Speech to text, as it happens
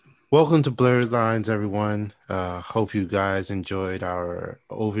Welcome to Blurred Lines, everyone. Hope you guys enjoyed our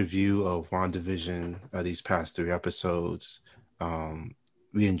overview of WandaVision these past three episodes.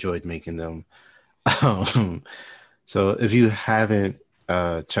 We enjoyed making them. Um, so if you haven't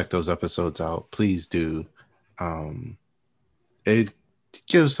checked those episodes out, please do. Um, it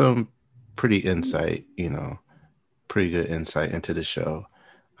gives some pretty insight, pretty good insight into the show.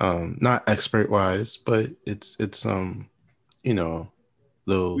 Not expert wise, but it's you know,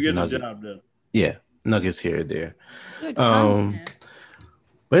 little We get the nugget. job done. Yeah, nuggets here and there. Good Um, content.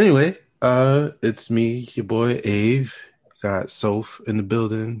 but anyway, it's me, your boy Abe. Got Soph in the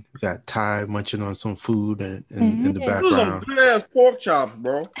building. We got Ty munching on some food in the Hey. Those are some background. good ass pork chops,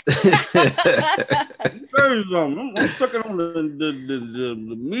 bro. Very something. I'm sucking on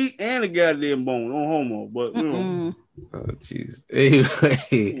the meat and the goddamn bone. No homo, but you know. Mm-mm. Oh, jeez.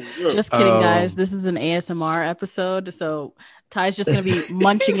 Anyway, Just kidding, guys. um, This is an ASMR episode, so Ty's just gonna be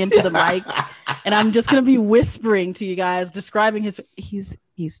munching into the mic, and I'm just gonna be whispering to you guys, describing his. He's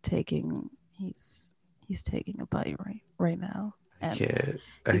taking a bite right now, I and can't.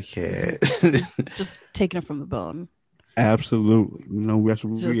 I he's can't. just taking it from the bone. Absolutely. You know, that's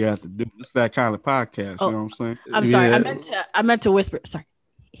what we have Just to do. It's that kind of podcast, oh, you know what I'm saying? I'm sorry. Yeah, I meant to whisper. Sorry.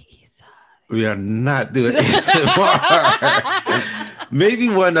 He's, we are not doing ASMR. Maybe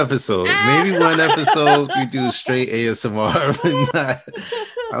one episode. Maybe one episode we do straight ASMR.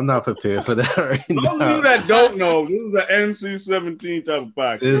 I'm not prepared for that right Those of now. you that don't know, this is an NC-17 type of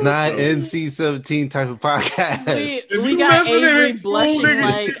podcast. It's not So, NC-17 type of podcast. we you got listening, Avery school blushing niggas,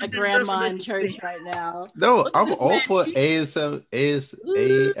 like you a can grandma listen in to- church right now. No, Look at I'm this all man. for ASM, He's got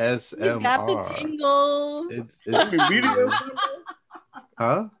the ASMR. tingles. It's You mean BDSM?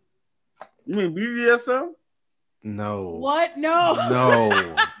 huh? You mean BDSM? No. What? No.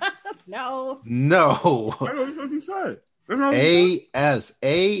 No. No. No. I know what you said. That's not what you said.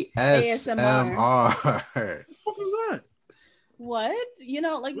 ASMR. What the fuck is that? What?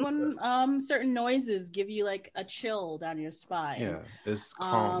 Like when certain noises give you like a chill down your spine. Yeah, it's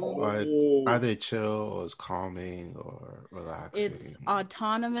calm. Oh. Either chill or it's calming or relaxing. It's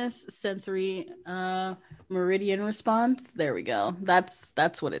autonomous sensory meridian response. There we go.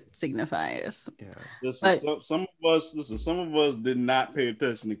 That's what it signifies. Yeah. But- Some of us did not pay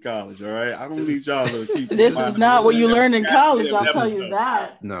attention in college. All right, I don't need y'all to keep. This is not what you learned in college, I'll tell you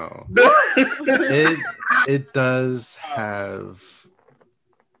that. No. that. It does have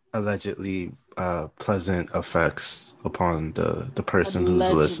allegedly pleasant effects upon the person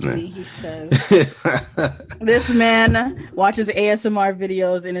Allegedly, who's he says. listening. This man watches ASMR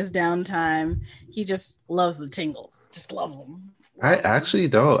videos in his downtime. He just loves the tingles. Just love them. I actually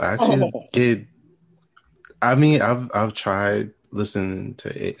don't get. I mean, I've tried listening to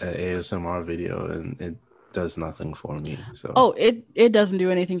a ASMR video and it does nothing for me. So Oh, it doesn't do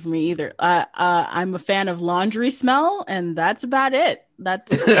anything for me either. I'm a fan of laundry smell, and that's about it.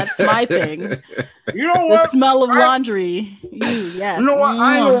 That's my thing. You know The what? smell of laundry. Yes. You know what?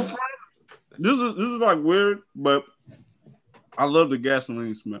 I ain't Mwah. gonna front. This is like weird, but I love the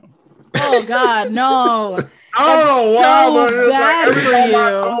gasoline smell. Oh God, no. I don't know why, so but it's bad like every for time I you.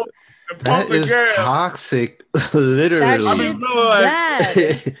 go and that pump the is gas, toxic, That literally. I mean, shit's no, like-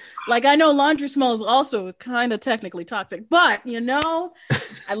 bad. Like, I know laundry smell is also kind of technically toxic, but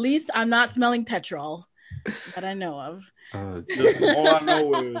at least I'm not smelling petrol that I know of. all I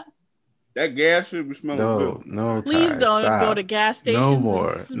know is that gas should be smelling good. no, Please Ty, don't stop. go to gas stations No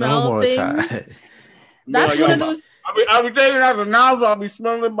more, and smell no more, things. Ty. That's Like, one of those. I'll be taking out the nozzle. I'll be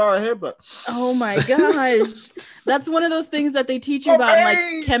smelling it by the head, but Oh my gosh. That's one of those things that they teach you about in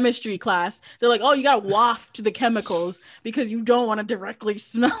like chemistry class. They're like, oh, you gotta waft the chemicals because you don't want to directly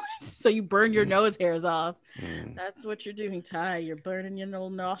smell it. So you burn your nose hairs off. That's what you're doing, Ty. You're burning your little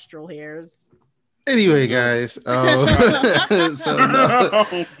nostril hairs. Anyway, guys, so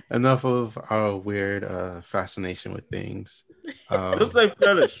enough of our weird fascination with things. let's say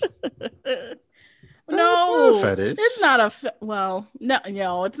fetish. No, a fetish. it's not a no,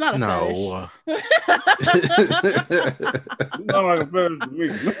 it's not a fetish. No. Not like a fetish to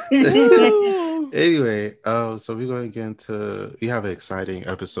me. Ooh. Anyway, so we're going to get into. We have an exciting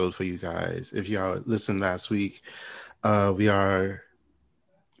episode for you guys. If y'all listened last week, we are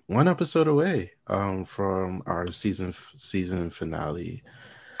one episode away from our season finale.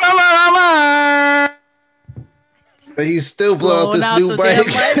 But he's still blowing up Blowing this out new the bike.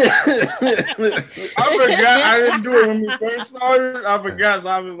 I forgot. I didn't do it when we first started. I forgot. So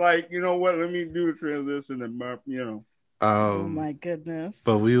I was like, you know what? Let me do the transition and Oh my goodness.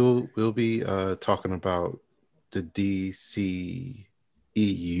 But we'll be talking about the DCEU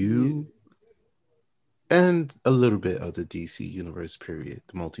and a little bit of the DC universe, period,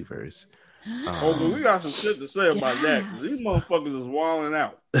 the multiverse. Oh, but we got some shit to say about that. 'Cause these motherfuckers is wilding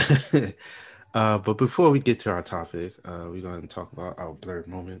out. But before we get to our topic, we're going to talk about our blurred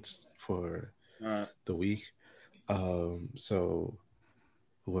moments for the week. So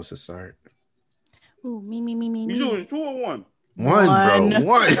who wants to start? Ooh, me. You doing 2 or 1? One, bro.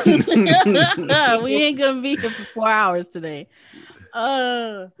 One. We ain't gonna be here for 4 hours today.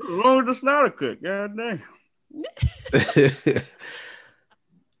 Long as the Snyder cut. God damn.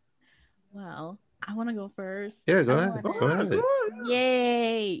 Well, I want to go first. Yeah, go ahead. Go ahead.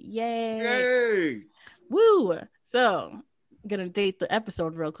 Yay. Woo. So I'm gonna date the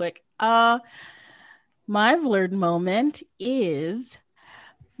episode real quick. My blurred moment is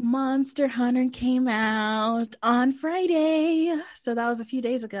Monster Hunter came out on Friday. So that was a few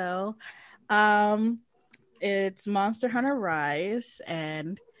days ago. It's Monster Hunter Rise,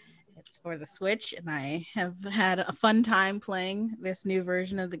 and it's for the Switch, and I have had a fun time playing this new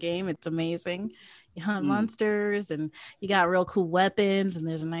version of the game. It's amazing. You hunt monsters, and you got real cool weapons, and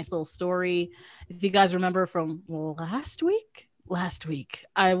there's a nice little story. If you guys remember from last week,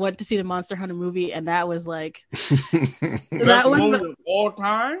 I went to see the Monster Hunter movie, and that was like that was of all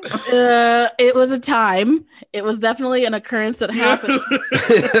time. It was a time. It was definitely an occurrence that happened.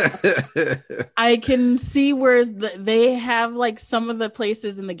 I can see where they have like some of the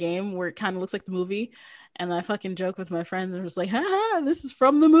places in the game where it kind of looks like the movie, and I fucking joke with my friends and was like, "Haha, this is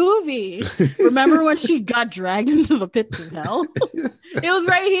from the movie." Remember when she got dragged into the pits of hell? It was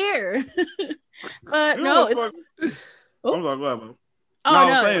right here. But no, it's. Oh. I'm sorry, go ahead, man. Oh,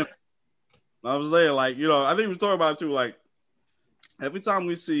 no. I was saying, like, you know, I think we talked about it too. Like, every time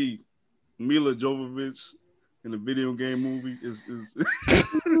we see Mila Jovovich in the video game movie, is that's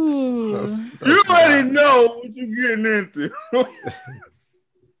you already know what you're getting into.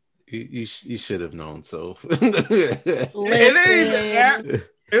 You should have known. So it's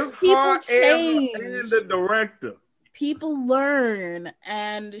hard and the director. People learn,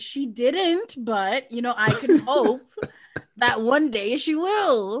 and she didn't, but you know, I can hope that one day she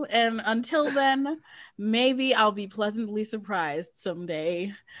will. And until then, maybe I'll be pleasantly surprised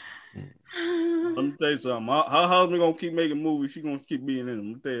someday. Let me tell you something. Her husband gonna keep making movies. She gonna keep being in them.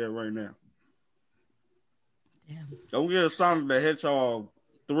 I'm gonna tell you that right now. Damn. Don't get a Sonic the Hedgehog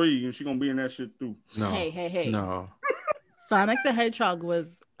 3, and she gonna be in that shit too. No. Hey. No. Sonic the Hedgehog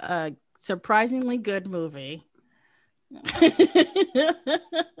was a surprisingly good movie.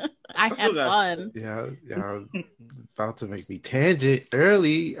 I had fun. Yeah. About to make me tangent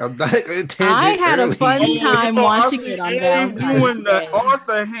early. I'm not going to tangent. I had early. a fun time watching it on Valentine's doing Day. the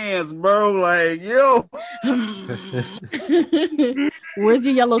Arthur hands, bro. Like, yo. Where's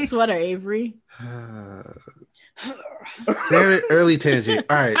your yellow sweater, Avery? Damn it, early tangent.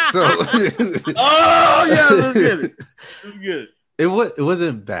 All right, so. Oh yeah, let's get it. Let's get it. It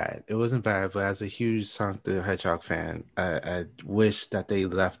wasn't bad. It wasn't bad, but as a huge Sonic the Hedgehog fan, I wish that they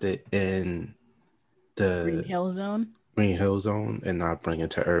left it in the Green Hill Zone and not bring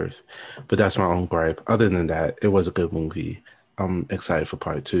it to Earth. But that's my own gripe. Other than that, it was a good movie. I'm excited for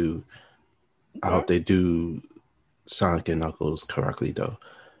part 2. I hope they do Sonic and Knuckles correctly, though.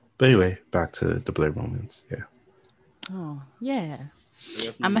 But anyway, back to the blurred moments. Yeah. Oh yeah.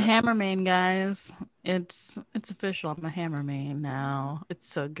 I'm a Hammerman, guys. It's official. I'm a Hammerman now.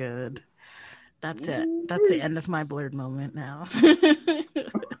 It's so good. That's it. That's the end of my blurred moment now.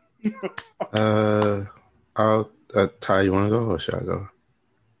 Ty, you want to go or should I go?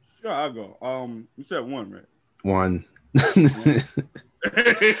 Sure, I'll go. You said 1, right? 1.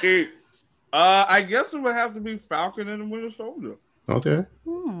 I guess it would have to be Falcon and the Winter Soldier. Okay.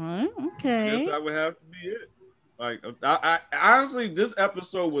 Okay. I guess that would have to be it. Like, I honestly, this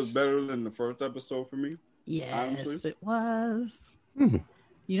episode was better than the first episode for me. Yes, honestly. It was.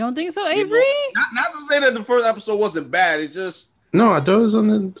 You don't think so, Avery? Not to say that the first episode wasn't bad. It just no. I thought it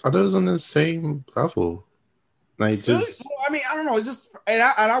was on the same level. Like just. Really? I mean, I don't know. It's just, and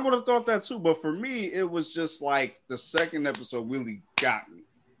I would have thought that too. But for me, it was just like the second episode really got me.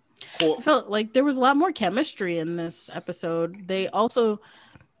 I felt like there was a lot more chemistry in this episode. They also.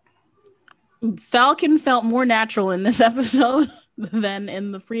 Falcon felt more natural in this episode than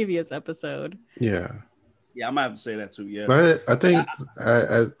in the previous episode. Yeah, I might have to say that too. Yeah, but I think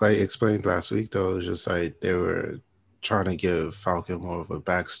I like explained last week though. It was just like they were trying to give Falcon more of a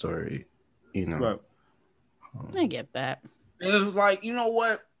backstory. You know, right. I get that. And it's like, you know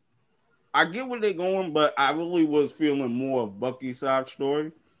what? I get where they're going, but I really was feeling more of Bucky's side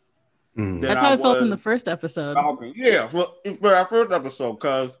story. That's how I felt in the first episode. Falcon. Yeah, for our first episode,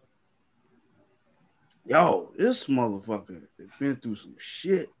 because. Yo, this motherfucker has been through some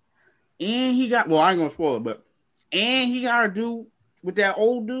shit. and he got I ain't gonna spoil it, but and he got to do with that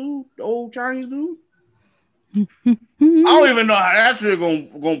old dude, the old Chinese dude. I don't even know how that shit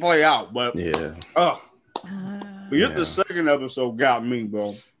gonna play out, but Yeah. But just the second episode got me,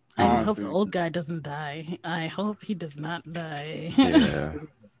 bro. I just hope the old guy doesn't die. I hope he does not die. Yeah.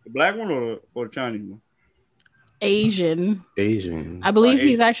 The black one or the Chinese one? Asian. I believe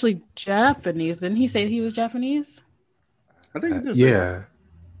he's actually Japanese. Didn't he say he was Japanese? I think he did. Yeah.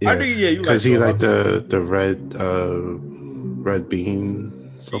 I think because he like the red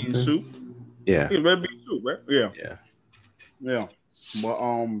bean something. Bean soup. Yeah. Red bean soup, right? Yeah. Yeah. But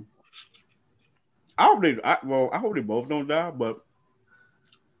I hope they both don't die. But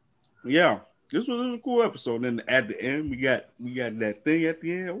yeah, this was a cool episode. And then at the end, we got that thing at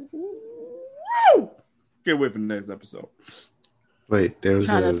the end. Woo! Can't wait for the next episode. Wait, there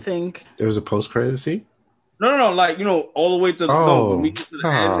was a post credit scene. No, like all the way to the when we get to the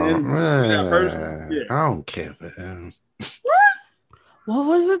end. Man. Person, I don't care for him. What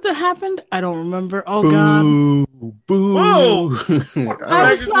was it that happened? I don't remember. Oh God! Boo!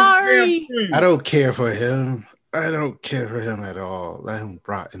 I'm sorry. I don't care for him. I don't care for him at all. Let him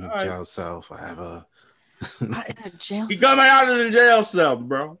rot in the jail cell forever. In a jail cell? He coming out of the jail cell,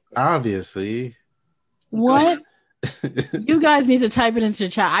 bro. Obviously. What? You guys need to type it into the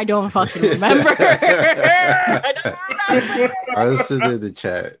chat. I don't fucking remember. I don't remember. I listened to the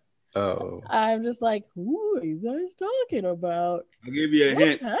chat. Oh. I'm just like, who are you guys talking about? I'll give you a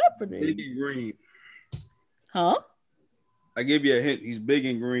What's hint. happening? Big and green. Huh? I gave you a hint. He's big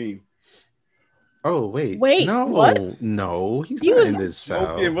and green. Oh, wait. No, what? No, he's not in this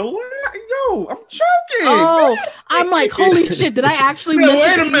cell. Yo, I'm joking. Oh, I'm like, holy shit, did I actually miss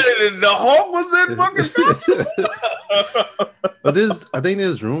wait a minute. The Hulk was in fucking I think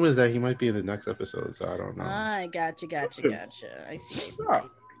there's rumors that he might be in the next episode, so I don't know. I gotcha. I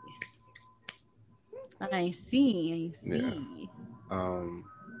see.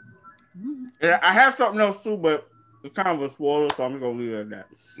 Yeah, I have something else too, but it's kind of a spoiler, so I'm gonna leave it at that.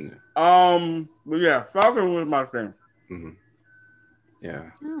 Yeah. But yeah, Falcon was my thing. Mm-hmm.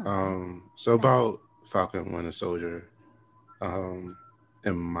 Yeah. So about Falcon Winter Soldier, I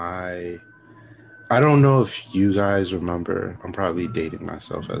don't know if you guys remember. I'm probably dating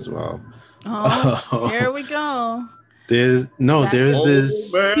myself as well. Oh, here we go. There's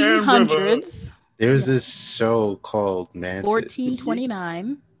this 1800s. There's this show called Mantis.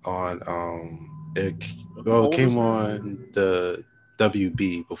 1429 on it came on the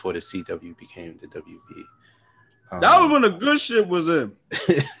WB before the CW became the WB. That was when the good shit was in.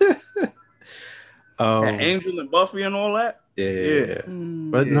 Angel and Buffy and all that. Yeah.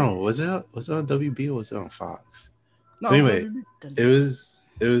 But no, was it on WB or was it on Fox? No. But anyway, it was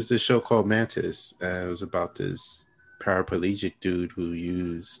this show called Mantis, and it was about this paraplegic dude who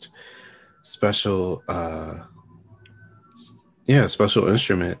used special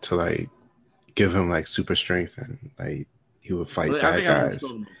instrument to like give him like super strength, and like he would fight bad guys.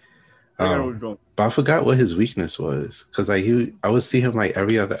 But I forgot what his weakness was, because like I would see him like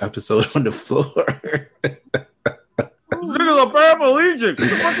every other episode on the floor. Nigga's a paraplegic.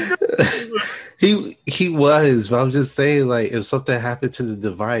 He was, but I'm just saying, like, if something happened to the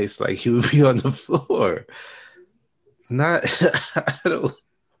device, like he would be on the floor. Not, I don't.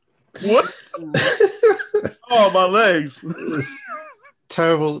 What? Oh, my legs.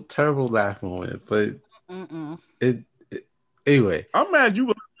 Terrible laugh moment, but it anyway. I'm mad you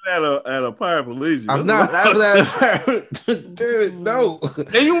were at a paraplegic. I'm not laughing at a paraplegic. Dude, no.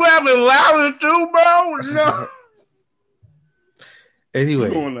 And you laughing louder too, bro? No. Anyway,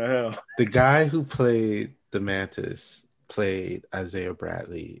 going to hell. The guy who played the Mantis played Isaiah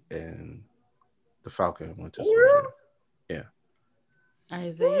Bradley in The Falcon Winter Soldier. Yeah.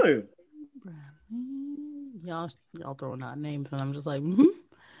 Isaiah Bradley. Y'all throwing out names, and I'm just like,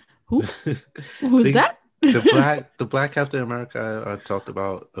 who's that? the black Captain America I talked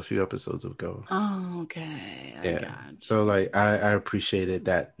about a few episodes ago. Oh, okay. So like I appreciated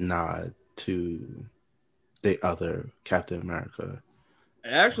that nod to the other Captain America.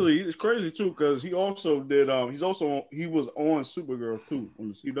 Actually, it's crazy too, because he also did. He was on Supergirl too on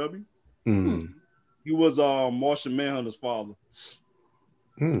the CW. He was Martian Manhunter's father.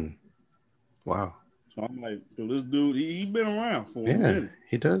 Wow. So I'm like, so this dude, he been around for a minute.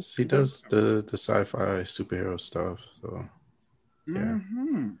 He does. He does the sci-fi superhero stuff. So yeah.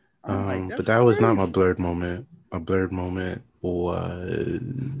 But that was not my blurred moment. My blurred moment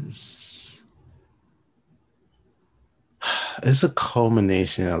was. It's a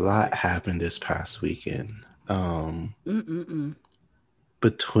culmination. A lot happened this past weekend.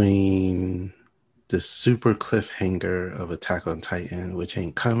 Between the super cliffhanger of Attack on Titan, which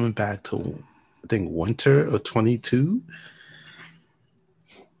ain't coming back till I think winter of 22.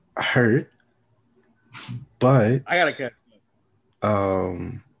 I heard, but I gotta catch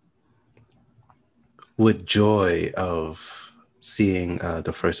with joy of seeing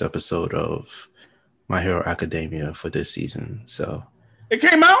the first episode of My Hero Academia for this season. So it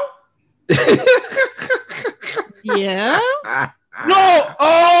came out. Yeah. No!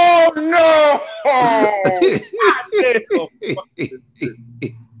 Oh no!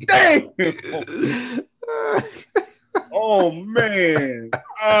 Damn! Oh man!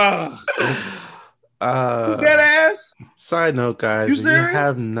 Dead ass. Side note, guys, You if you serious?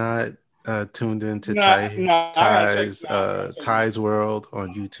 have not tuned into I Ty's World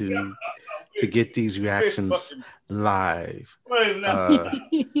on YouTube to get these reactions live,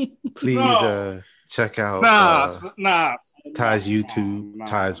 please check out Ty's YouTube,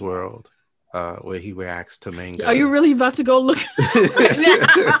 Ty's World, where he reacts to manga. Are you really about to go look? I'm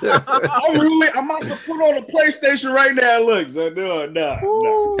about to put on the PlayStation right now. Look, so no.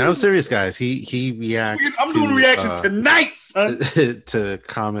 And I'm serious, guys. He reacts. I'm doing a reaction tonight, son. to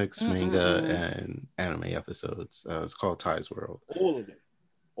comics, manga, and anime episodes. It's called Ty's World. All of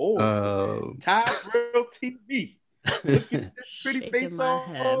them. Ty's World TV. Look at this pretty face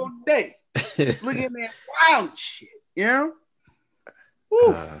all day. Look at that wild shit. You know?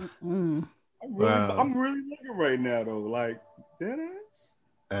 I'm really looking right now though. Like that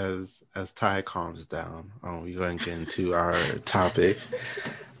ass. As Ty calms down, we go and get into our topic.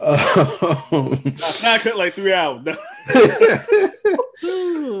 Not cut like 3 hours.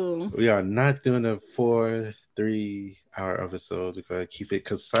 We are not doing a 4-3-hour episode. We're gonna keep it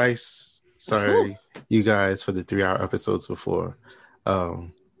concise. Sorry, you guys, for the 3-hour episodes before.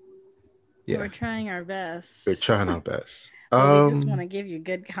 Yeah, we're trying our best. We're trying our best. We just want to give you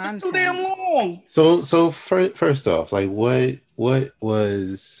good content. Too damn long. So first off, like what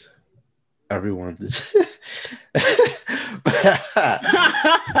was everyone? Let me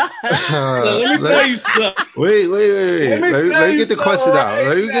tell you something. Wait. Let me get the question out.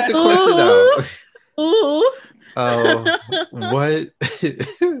 Let me get the question out. What?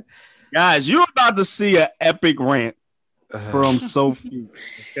 Guys, you're about to see an epic rant from Sophie.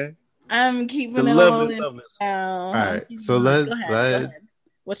 Okay. I'm keeping it all in. All right. So let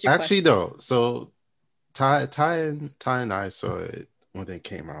What's your actually question? though. So Ty and I saw it when it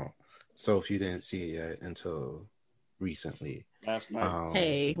came out. So if you didn't see it yet until recently. Last night.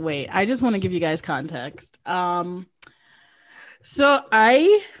 Hey, wait. I just want to give you guys context. So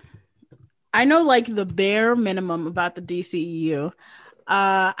I know like the bare minimum about the DCEU.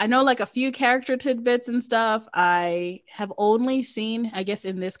 I know like a few character tidbits and stuff. I have only seen, I guess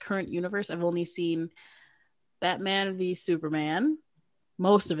in this current universe, I've only seen Batman v Superman,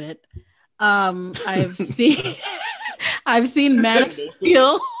 most of it. I've seen Man of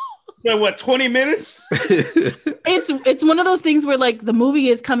Steel. Like what, 20 minutes? It's one of those things where like the movie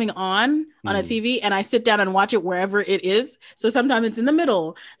is coming on a TV and I sit down and watch it wherever it is. So sometimes it's in the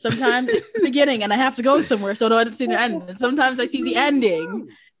middle, sometimes it's the beginning and I have to go somewhere so I don't see the end. And sometimes I see the ending.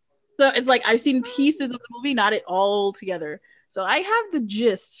 So it's like I've seen pieces of the movie, not it all together. So I have the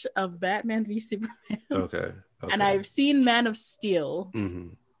gist of Batman v Superman. Okay. And I've seen Man of Steel. Mm-hmm.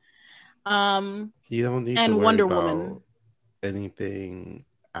 You don't need and to worry Wonder about Woman. Anything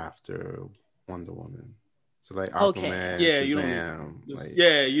after Wonder Woman. So like Okay. Aquaman, Yeah, Shazam,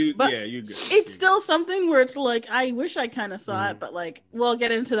 you good. It's still something where it's like I wish I kind of saw it, but like we'll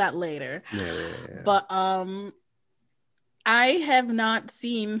get into that later. Yeah. But I have not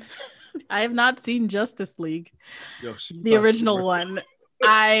seen Justice League, the original one.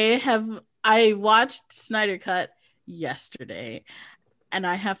 I watched Snyder Cut yesterday, and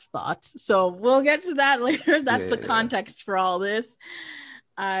I have thoughts. So we'll get to that later. That's the context for all this.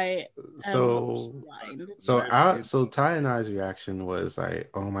 So Ty and I's reaction was like,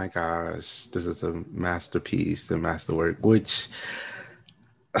 oh my gosh, this is a masterpiece, the masterwork, which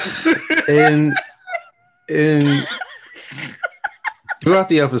in throughout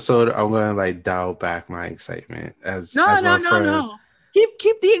the episode I'm gonna like dial back my excitement as my friend. No.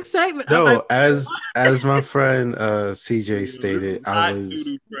 Keep the excitement. No, as my friend CJ stated, I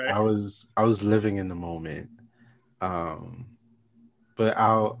was living in the moment. But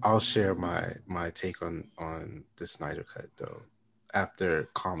I'll share my take on the Snyder Cut though after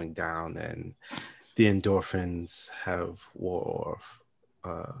calming down and the endorphins have wore off.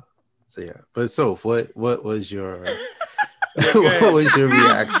 So yeah. But Soph, what was your what was your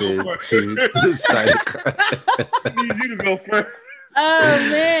reaction to the Snyder Cut? I need you to go first. Oh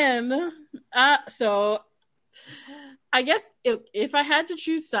man. So I guess if I had to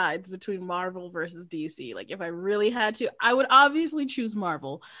choose sides between Marvel versus DC, like if I really had to, I would obviously choose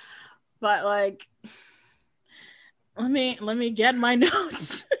Marvel. But like, let me get my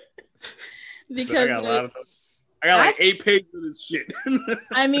notes because I got a lot of notes. I got like 8 pages of this shit.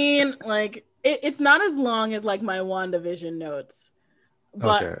 I mean, like it's not as long as like my WandaVision notes,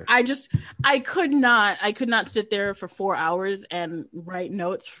 but Okay. I could not sit there for 4 hours and write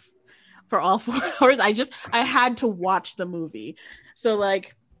notes for all 4 hours. I had to watch the movie. So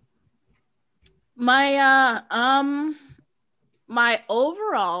like my my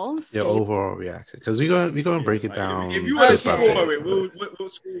overall Your overall reaction, because we're gonna break it down. If you were to Okay. score it,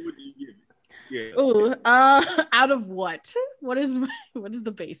 what score would you give it? Yeah. Ooh, out of what? What is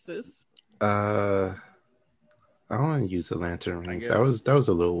the basis? I want to use the lantern I rings. guess. That was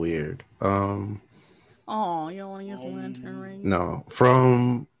a little weird. Oh, you don't want to use the lantern rings? No,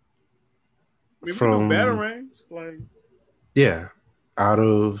 from We do batarangs, like yeah, out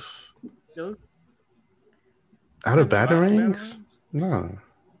of batarangs. No,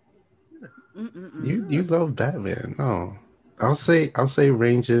 you love Batman. No, I'll say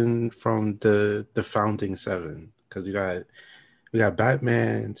ranging from the founding 7, because we got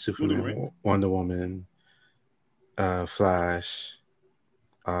Batman, Superman, Wonder Woman, Flash,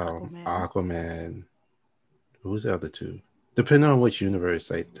 Aquaman. Who's the other 2? Depending on which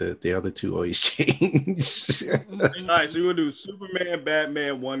universe, like the other 2 always change. All right, so you want to do Superman,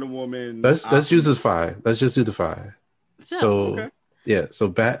 Batman, Wonder Woman. Let's use the 5. Let's just do the 5. So okay. Yeah,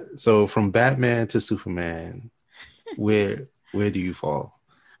 so from Batman to Superman, where do you fall?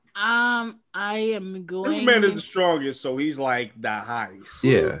 I am going. Superman is the strongest, so he's like the highest.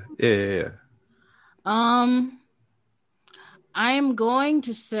 Yeah. I am going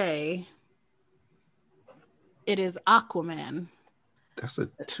to say it is Aquaman. That's a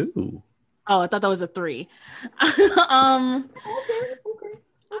 2. Oh, I thought that was a 3.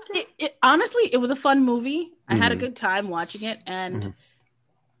 It honestly, it was a fun movie. I had a good time watching it, and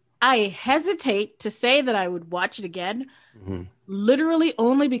I hesitate to say that I would watch it again, literally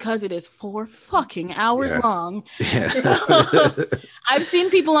only because it is 4 fucking hours long. Yeah. I've seen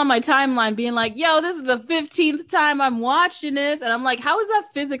people on my timeline being like, yo, this is the 15th time I'm watching this. And I'm like, how is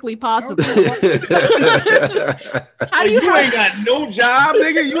that physically possible? You ain't got no job,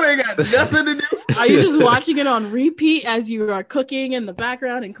 nigga. You ain't got nothing to do. Are you just watching it on repeat as you are cooking in the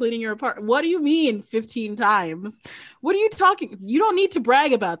background and cleaning your apartment? What do you mean 15 times? What are you talking? You don't need to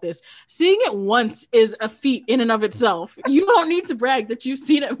brag about this. Seeing it once is a feat in and of itself. You don't need to brag that you've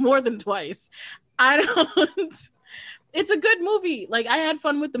seen it more than twice. I don't. It's a good movie. Like, I had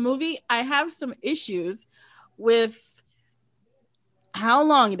fun with the movie. I have some issues with how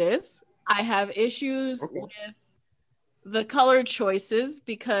long it is. I have issues with the color choices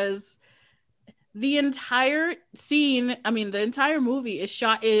because the entire scene, the entire movie is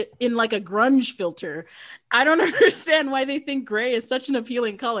shot in like a grunge filter. I don't understand why they think gray is such an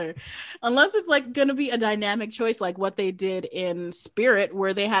appealing color, unless it's like going to be a dynamic choice like what they did in Spirit,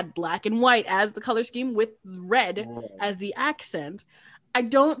 where they had black and white as the color scheme with red as the accent. I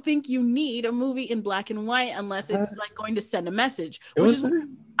don't think you need a movie in black and white unless it's like going to send a message, which is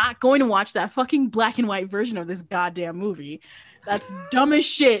not going to watch that fucking black and white version of this goddamn movie. That's dumb as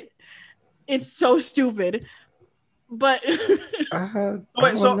shit. It's so stupid, but I'm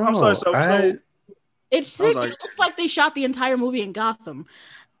sorry. It looks like they shot the entire movie in Gotham.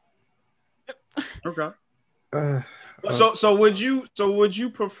 Okay. So would you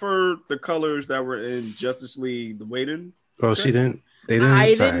prefer the colors that were in Justice League: The Waiting? Well, she didn't. They didn't.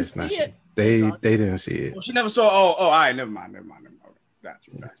 I didn't see it. They didn't see it. Well, she never saw. Oh, all right. Never mind.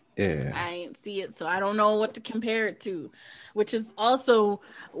 Gotcha. Yeah. I didn't see it, so I don't know what to compare it to, which is also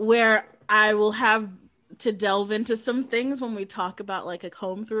where I will have to delve into some things when we talk about like a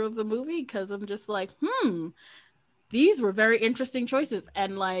comb through of the movie, because I'm just like, these were very interesting choices.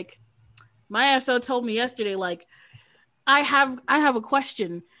 And like my SO told me yesterday, like, I have a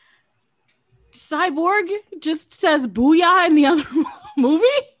question. Cyborg just says booyah in the other movie?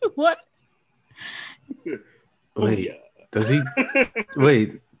 What? Wait, does he?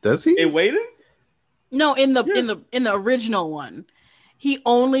 Wait, does he? In Waiting? No, in the original one. He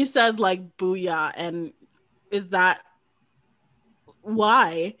only says like booyah, and is that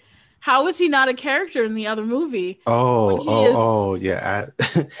why? How is he not a character in the other movie? Yeah.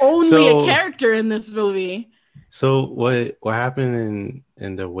 Only a character in this movie. So what happened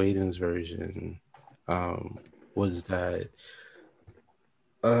in the Whedon's version was that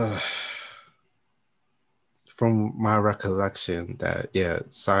from my recollection that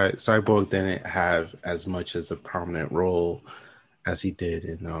Cyborg didn't have as much as a prominent role as he did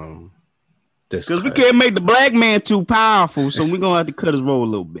in this Because we cut. can't make the black man too powerful, so we're gonna have to cut his role a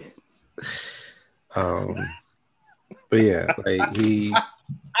little bit. But yeah, like he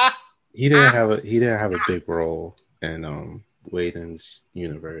didn't have a big role in Whedon's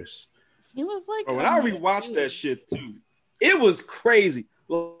universe. He was like, Bro, when I rewatched that shit too, it was crazy.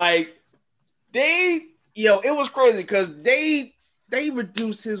 Like it was crazy because they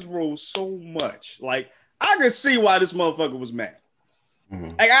reduced his role so much. Like I could see why this motherfucker was mad.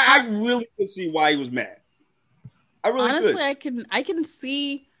 Mhm. Like I really could see why he was mad. I really honestly, could. I can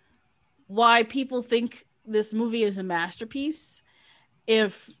see why people think this movie is a masterpiece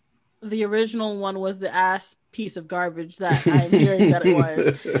if the original one was the ass piece of garbage that I'm hearing that it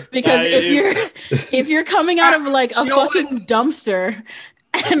was. Because if you're coming out of like a fucking dumpster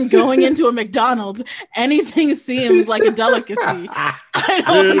and going into a McDonald's, anything seems like a delicacy. I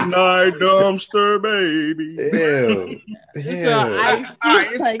don't Midnight dumpster baby. Ew. So I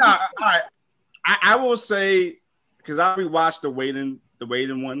All right. I will say because I rewatched the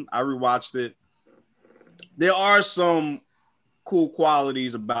Whedon one. I rewatched it. There are some cool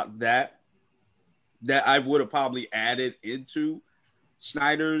qualities about that I would have probably added into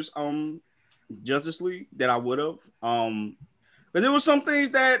Snyder's Justice League that I would have. But there were some things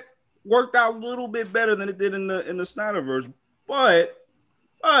that worked out a little bit better than it did in the Snyderverse. But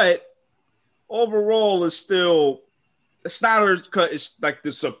overall, it's still the Snyder's cut is like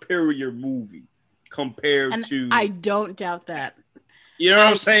the superior movie compared to. I don't doubt that. You know what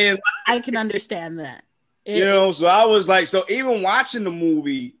I'm saying? I can understand that. So I was like, so even watching the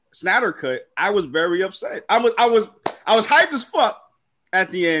movie Snyder cut, I was very upset. I was hyped as fuck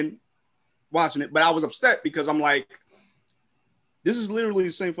at the end watching it, but I was upset because I'm like, this is literally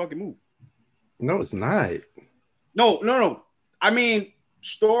the same fucking movie. No, it's not. No. I mean,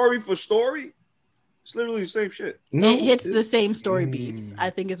 story for story, it's literally the same shit. No, it hits the same story beats,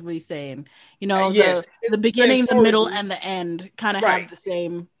 I think is what he's saying. You know, Yes, the beginning, the story middle, beat. and the end kind of Right. have the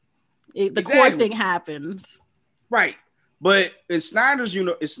same. The core Exactly. thing happens. Right. But in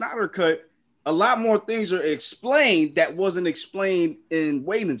Snyder cut, a lot more things are explained that wasn't explained in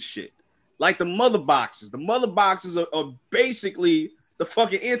Whedon's shit. Like the mother boxes. The mother boxes are basically the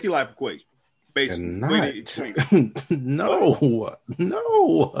fucking anti-life equation. Basically. No.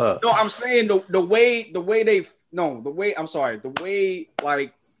 No, I'm saying the way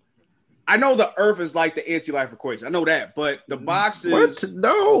like I know the Earth is like the anti-life equation. I know that, but the boxes. What?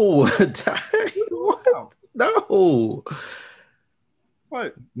 No. What? No.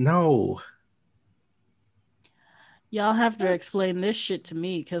 What? No. Y'all have to explain this shit to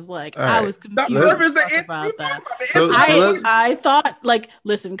me because, like, All I right. was The confused Earth is the about that. So I thought, like,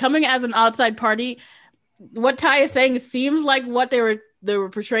 listen, coming as an outside party, what Ty is saying seems like what they were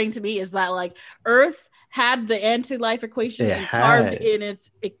portraying to me is that like Earth had the anti-life equation carved in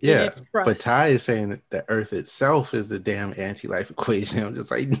its crust. But Ty is saying that the Earth itself is the damn anti-life equation. I'm just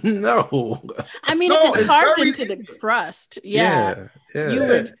like, no. I mean, No, if it's it's carved very into the easy. crust, Yeah. you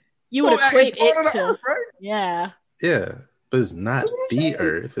would equate it's part it of the to Earth, right? yeah. Yeah. But it's not That's what I'm the saying.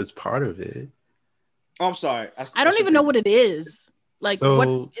 Earth. It's part of it. Oh, I'm sorry. I don't even know what it is. Like, So-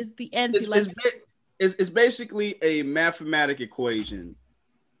 what is the anti-life? It's basically a mathematic equation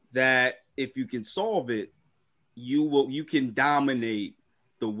that if you can solve it, you can dominate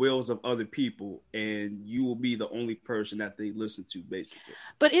the wills of other people, and you will be the only person that they listen to, basically.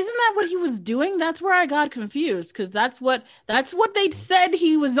 But isn't that what he was doing? That's where I got confused because that's what they said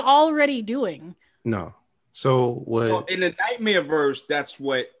he was already doing. No. So what? So in the Nightmare verse, that's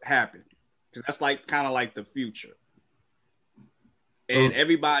what happened, because that's like kind of like the future, and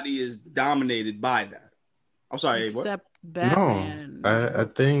everybody is dominated by that. I'm sorry, what? Except Batman. No, I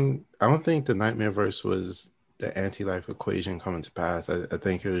don't think the Nightmareverse was the anti-life equation coming to pass. I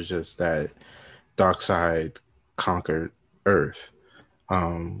think it was just that Darkseid conquered Earth,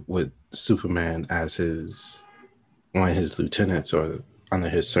 with Superman as one of his lieutenants or under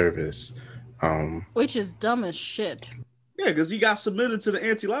his service. Which is dumb as shit. Yeah, because he got submitted to the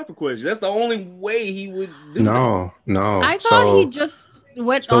anti-life equation. That's the only way he would do that. No. I thought he just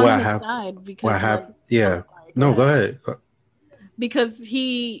went so on what his hap- side because what happened? Yeah. No, go ahead. Because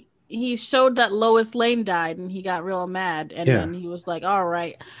he showed that Lois Lane died and he got real mad and then he was like, all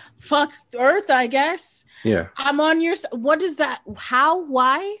right, fuck Earth, I guess. Yeah. I'm on your side. What is that? How?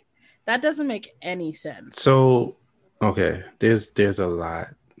 Why? That doesn't make any sense. So, okay, there's a lot.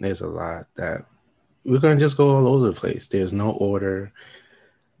 There's a lot that we're gonna just go all over the place. There's no order.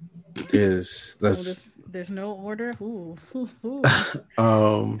 There's no order. Ooh.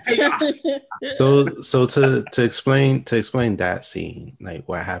 So to explain that scene, like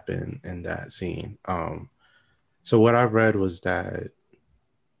what happened in that scene. So what I read was that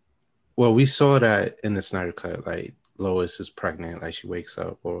well, we saw that in the Snyder Cut, like Lois is pregnant, like she wakes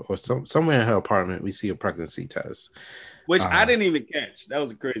up, or somewhere in her apartment, we see a pregnancy test. Which I didn't even catch. That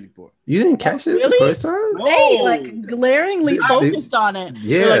was a crazy part. You didn't catch it the really? first time? No. They like glaringly focused on it.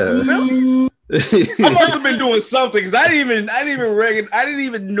 Yeah. They're like, I must have been doing something because I didn't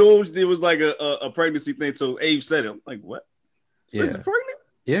even know there was like a pregnancy thing until Abe said it. I'm like, what? Yeah. Is it pregnant?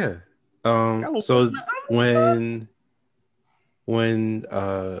 Yeah. So when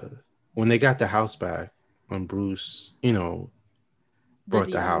they got the house back, when Bruce,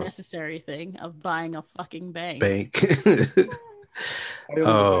 brought the house unnecessary thing of buying a fucking bank.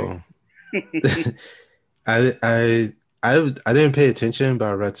 Oh, I didn't pay attention, but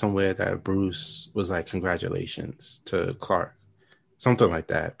I read somewhere that Bruce was like, "Congratulations to Clark," something like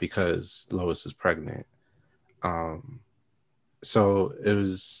that, because Lois is pregnant. So it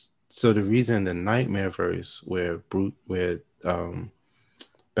was the reason the Nightmare verse where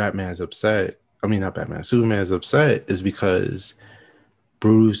Batman's upset. I mean, not Batman. Superman's upset is because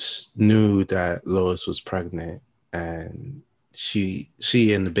Bruce knew that Lois was pregnant, and she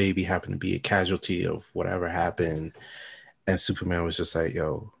and the baby happened to be a casualty of whatever happened. And Superman was just like,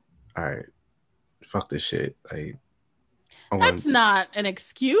 "Yo, all right, fuck this shit." Like, that's not an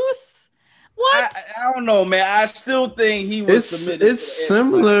excuse. What? I don't know, man. I still think he was. It's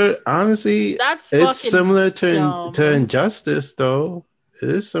similar, honestly. It's similar to Injustice, though. It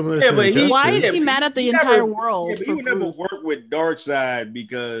is similar to Injustice. Why is he mad at the entire world? He would never work with Darkseid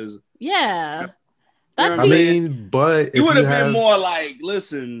because. Yeah. I mean, but you would have been more like,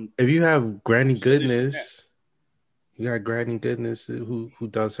 listen. If you have Granny Goodness, you got Granny Goodness who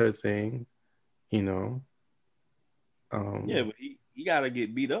does her thing, Yeah, but he got to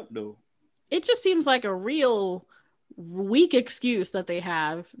get beat up though. It just seems like a real weak excuse that they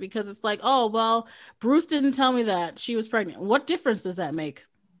have, because it's like, oh, well, Bruce didn't tell me that she was pregnant. What difference does that make?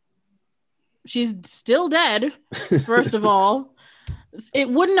 She's still dead, first of all. It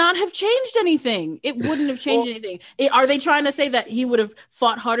would not have changed anything. It wouldn't have changed anything. Are they trying to say that he would have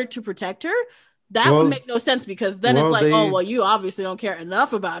fought harder to protect her? That would make no sense, because then it's like, oh, well, you obviously don't care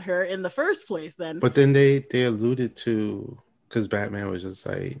enough about her in the first place then. But then they alluded to, because Batman was just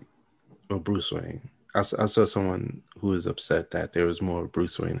like, or Bruce Wayne. I saw someone who was upset that there was more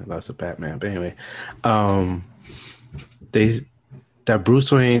Bruce Wayne and less of Batman. But anyway, that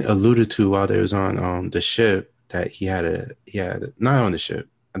Bruce Wayne alluded to while they was on the ship, that he had not on the ship,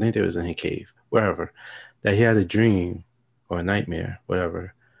 I think they was in his cave, wherever, that he had a dream or a nightmare,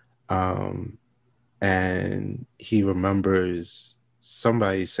 whatever, and he remembers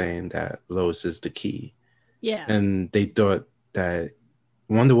somebody saying that Lois is the key. Yeah, and they thought that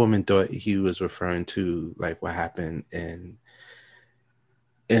Wonder Woman thought he was referring to like what happened in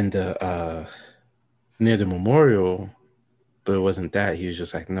the near the memorial, but it wasn't that. He was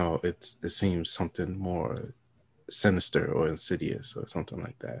just like, no, it seems something more sinister or insidious or something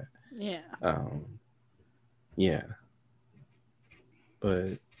like that. Yeah. Yeah.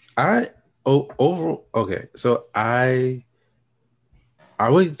 But overall, okay. So I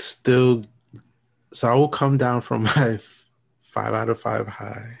would still. So I will come down from my 5 out of 5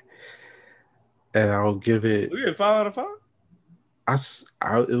 high, and I'll give it. We get 5 out of 5.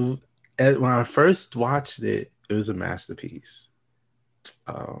 When I first watched it, it was a masterpiece.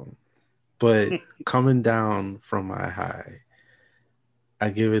 But coming down from my high, I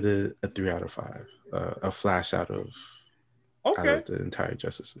give it a 3 out of 5. A flash out of the entire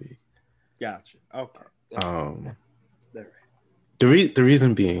Justice League. Gotcha. Okay. The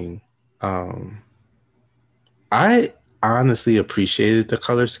reason being, I honestly appreciated the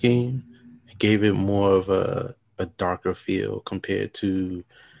color scheme. It gave it more of a darker feel compared to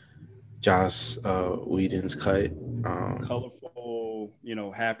Joss Whedon's cut. Colorful,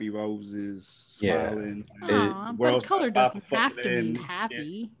 happy roses, smiling. Yeah. But color doesn't have to mean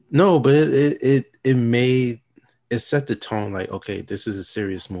happy. No, but it set the tone like, okay, this is a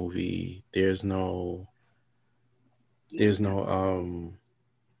serious movie. There's no campiness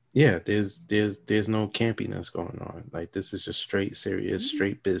going on. Like, this is just straight serious,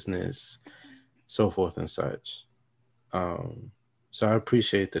 straight business, so forth and such. So I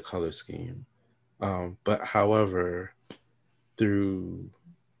appreciate the color scheme. But however, through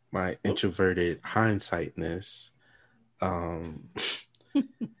my introverted hindsightness,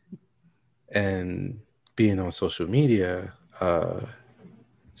 and being on social media,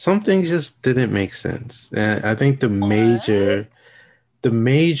 some things just didn't make sense. And I think the major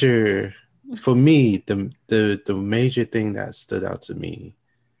for me, the major thing that stood out to me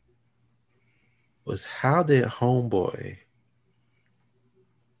was, how did homeboy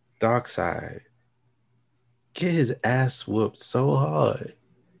Darkseid get his ass whooped so hard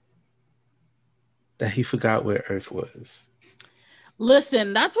that he forgot where Earth was.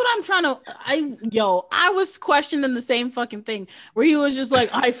 Listen, that's what I'm trying to. I was questioning the same fucking thing where he was just like,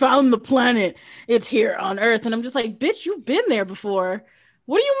 I found the planet. It's here on Earth. And I'm just like, bitch, you've been there before.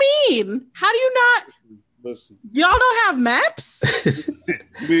 What do you mean? How do you not? Listen, y'all don't have maps?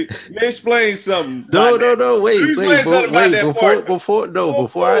 let me explain something. No, wait, before I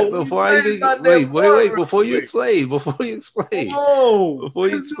explain.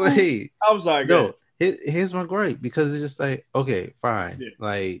 I'm sorry. No, here's my gripe, because it's just like, okay, fine,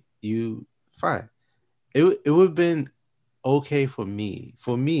 like you, fine. It would have been okay for me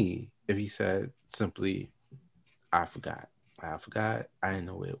if he said simply, I forgot. I didn't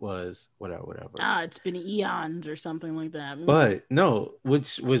know where it was. Whatever. It's been eons or something like that. But no,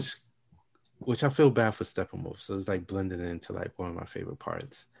 which I feel bad for Steppenwolf. So it's like blending into like one of my favorite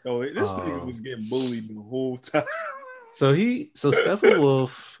parts. Oh, this nigga was getting bullied the whole time. So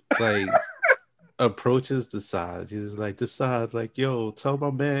Steppenwolf like approaches Desaad. He's like, Desaad, like, yo, tell my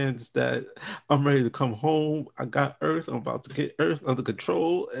mans that I'm ready to come home. I got Earth. I'm about to get Earth under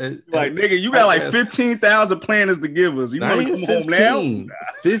control. And nigga, you got like 15,000 planners to give us. You want to come home now?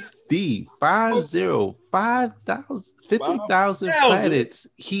 50 50,000 planets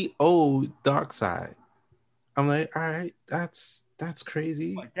he owed Darkseid. I'm like, all right, that's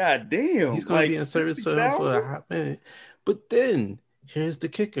crazy. Oh, God damn. He's gonna be in service for him for a hot minute. But then here's the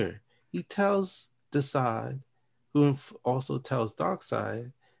kicker. He tells Desaad, who also tells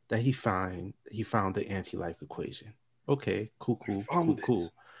Darkseid, that he found the anti-life equation. Okay, cool.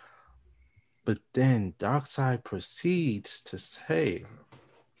 But then Darkseid proceeds to say,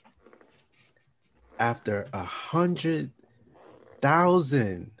 after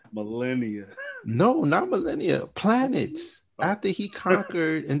 100,000 millennia. No, not millennia. Planets. After he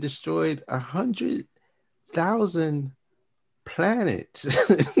conquered and destroyed 100,000 planets.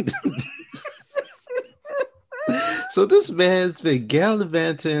 So this man's been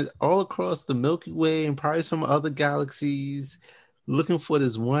gallivanting all across the Milky Way and probably some other galaxies looking for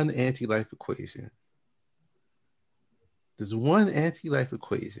this one anti-life equation.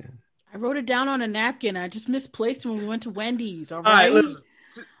 I wrote it down on a napkin. I just misplaced it when we went to Wendy's. All right, right.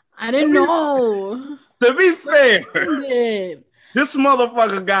 I didn't know. To be fair, this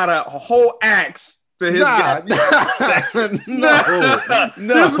motherfucker got a whole axe to his No.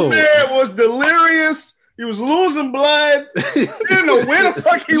 This man was delirious. He was losing blood. He didn't know where the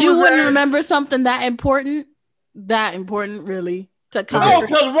fuck he was. You wouldn't remember something that important, really, to come. No,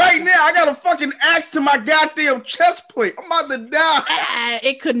 because right now I got a fucking axe to my goddamn chest plate. I'm about to die.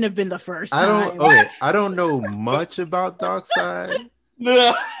 It couldn't have been the first time. I don't know much about Darkseid.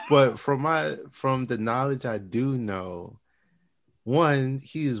 But from the knowledge I do know, one,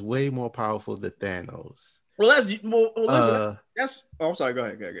 he's way more powerful than Thanos. Listen. That's. Oh, I'm sorry. Go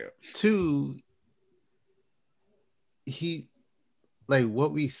ahead. Two, he, like,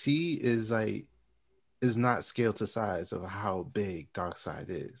 what we see is not scale to size of how big Darkseid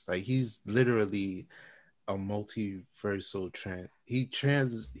is. Like, he's literally a multiversal he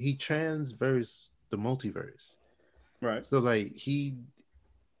transverse the multiverse. Right. So like he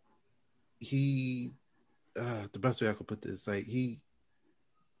the best way I could put this, like, he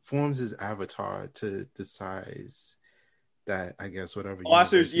forms his avatar to the size that, I guess, whatever. Oh, I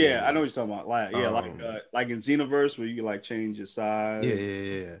see. Yeah, I know what you're talking about. Like in Xenoverse, where you can like change your size.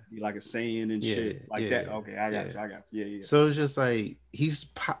 Yeah. You like a Saiyan and shit like that. Okay, I got you. Yeah. So it's just like he's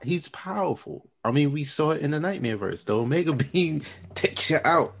powerful. I mean, we saw it in the Nightmareverse. The Omega Beam takes you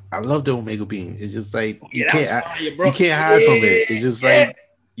out. I love the Omega Beam. It's just like you can't hide from it. It's just like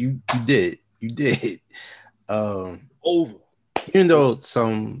you did. Over. Even though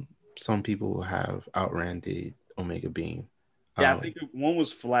some people have outran the Omega Beam. Yeah, I think one was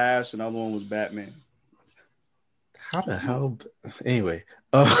Flash, and the other one was Batman. How the hell? Anyway,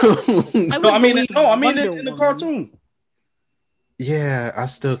 I mean in the cartoon. Yeah, I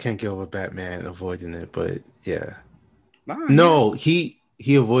still can't get over Batman avoiding it, but yeah. No, he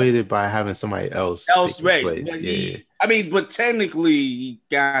avoided it by having somebody else take place. I mean, but technically he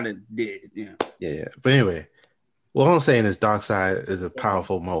kind of did. Yeah. But anyway, what I'm saying is Darkseid is a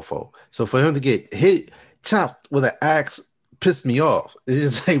powerful mofo. So for him to get chopped with an axe pissed me off.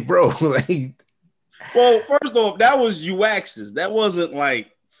 It's like, bro, like. Well, first off, that was Uaxis. That wasn't like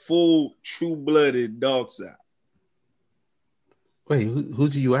full true-blooded Darkseid. Wait,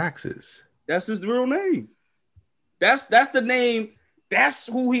 who's Uaxis? That's his real name. That's the name. That's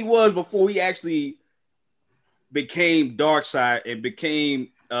who he was before he actually became Darkseid and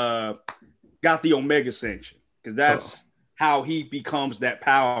got the Omega Sanction. Because that's how he becomes that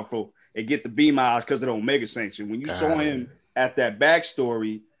powerful and get the beam eyes because of the Omega Sanction. When you saw him at that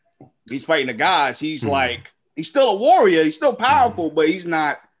backstory, he's fighting the gods. He's like he's still a warrior. He's still powerful, but he's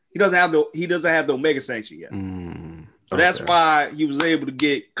not. He doesn't have the Omega sanction yet. So that's why he was able to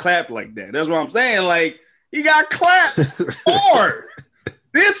get clapped like that. That's what I'm saying. Like he got clapped hard.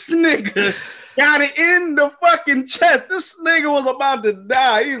 This nigga got it in the fucking chest. This nigga was about to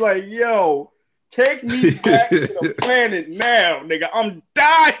die. He's like, yo, take me back to the planet now, nigga. I'm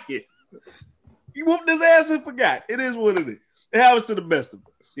dying. He whooped his ass and forgot. It is what it is. It happens to the best of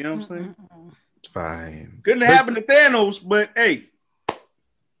us. You know what I'm saying? Fine. Couldn't happen to Thanos, but hey.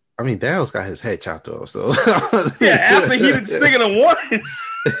 I mean, Thanos got his head chopped off, so yeah, after he did stick it in one.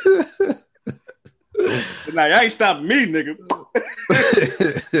 Nah, y'all ain't stopping me, nigga.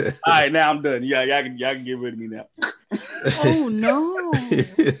 All right, now I'm done. Yeah, y'all can get rid of me now. Oh no.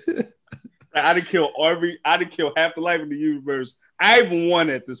 I done kill half the life in the universe. I even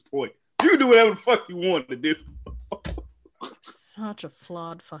won at this point. You can do whatever the fuck you want to do. Such a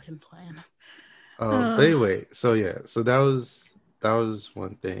flawed fucking plan. Anyway, so that was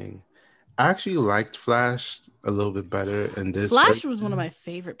one thing. I actually liked Flash a little bit better in this. Flash was one of my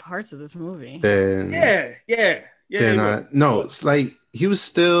favorite parts of this movie. No, it's like he was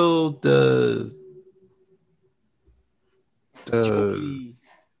still the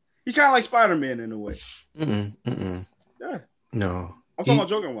he's kind of like Spider-Man in a way. Yeah. No. I'm talking about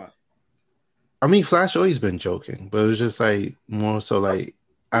joking about. I mean, Flash always been joking, but it was just like more so like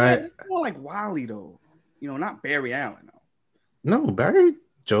it's more like Wally though. You know, not Barry Allen though. No, Barry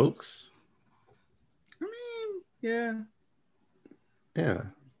jokes. I mean, yeah.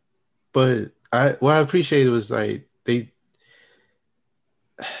 But what I appreciated was like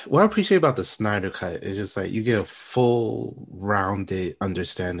what I appreciate about the Snyder Cut is just like you get a full rounded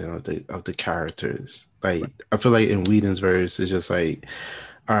understanding of the characters. Like I feel like in Whedon's verse it's just like,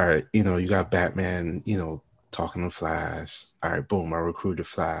 all right, you know, you got Batman, you know, talking to Flash. All right, boom, I recruited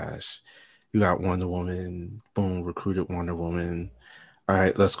Flash. You got Wonder Woman, boom, recruited Wonder Woman. All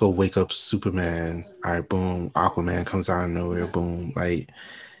right, let's go wake up Superman. All right, boom, Aquaman comes out of nowhere, boom. Like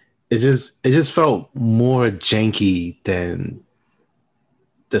it just felt more janky than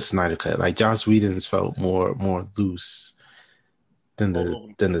the Snyder Cut. Like Joss Whedon's felt more loose than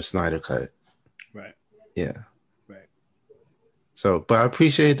the Snyder Cut. Right. Yeah. Right. So, but I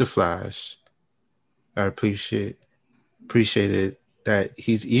appreciate the Flash. I appreciated that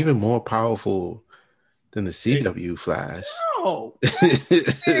he's even more powerful than the CW Flash. Yo,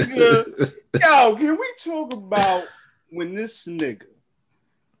 nigga. Yo, can we talk about when this nigga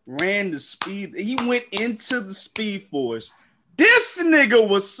ran the speed? He went into the Speed Force. This nigga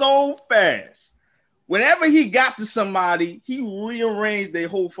was so fast. Whenever he got to somebody, he rearranged their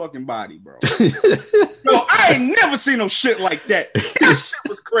whole fucking body, bro. Yo, I ain't never seen no shit like that. That shit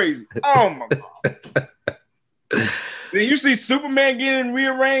was crazy. Oh my god. Then you see Superman getting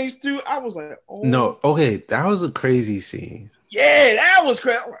rearranged too. I was like, oh no, okay, that was a crazy scene. Yeah, that was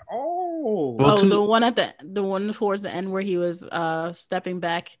crazy. Like, oh, the one towards the end where he was stepping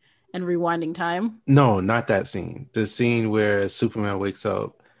back and rewinding time. No, not that scene. The scene where Superman wakes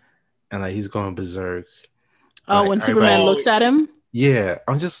up and like he's going berserk. Oh, like, when Superman looks at him. Yeah,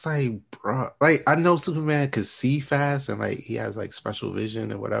 I'm just like, bro. Like I know Superman could see fast and like he has like special vision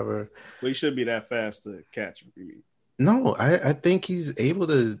and whatever. Well, he should be that fast to catch him. You mean? No, I think he's able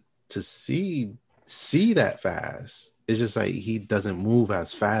to see that fast. It's just like he doesn't move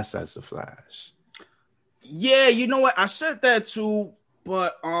as fast as the Flash. Yeah, you know what? I said that too,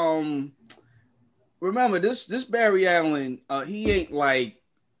 but remember this Barry Allen, he ain't like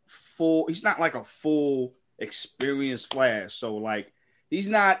full. He's not like a full experienced Flash. So like he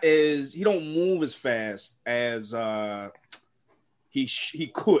don't move as fast as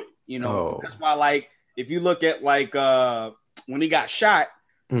he could. You know, That's why like. If you look at like when he got shot,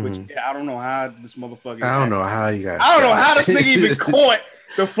 which I don't know how this motherfucker. I don't know how he got. I don't know how this nigga even caught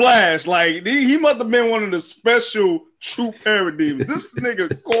the Flash. Like he must have been one of the special true parademons. This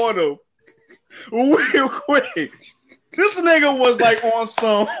nigga caught him real quick. This nigga was like on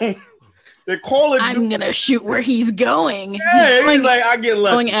some. They call it. I'm gonna shoot where he's going. Yeah, he's like I get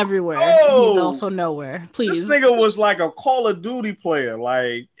left. Going everywhere. He's also nowhere. Please. This nigga was like a Call of Duty player.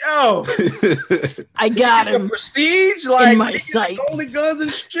 Like, yo, I got him. Prestige, like in my sights. Only guns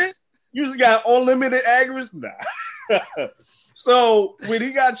and shit. You just got unlimited accuracy. Nah. So when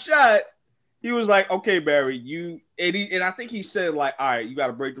he got shot, he was like, "Okay, Barry, and I think he said like, all right, you got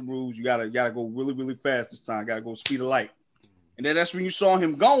to break the rules. You gotta go really, really fast this time. Got to go speed of light." And then that's when you saw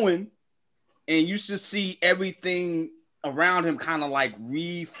him going. And you should see everything around him kind of like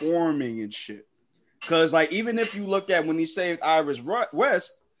reforming and shit. Because like even if you look at when he saved Iris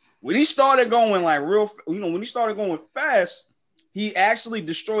West, when he started going like real, when he started going fast, he actually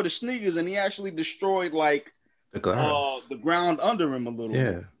destroyed the sneakers, and he actually destroyed like The glass. the ground under him a little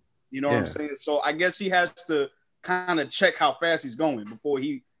bit. You know what I'm saying? So I guess he has to kind of check how fast he's going before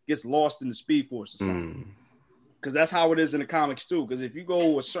he gets lost in the Speed Force or something. Because that's how it is in the comics too. Because if you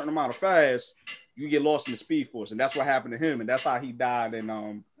go a certain amount of fast, you get lost in the Speed Force, and that's what happened to him, and that's how he died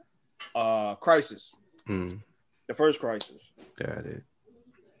in Crisis, the first Crisis. Got it.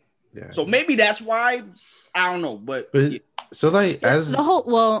 Yeah. So maybe that's why. I don't know, but so like as the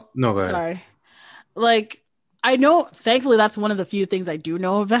whole no, go ahead. Sorry, like I know. Thankfully, that's one of the few things I do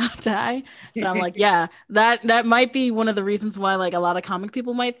know about Ty. So I'm like, yeah, that might be one of the reasons why like a lot of comic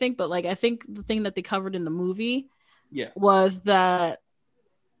people might think. But like, I think the thing that they covered in the movie, was that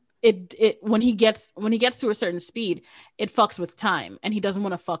it when he gets to a certain speed, it fucks with time, and he doesn't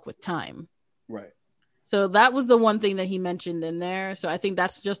want to fuck with time. Right. So that was the one thing that he mentioned in there. So I think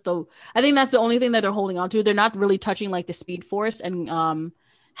that's the only thing that they're holding on to. They're not really touching like the Speed Force and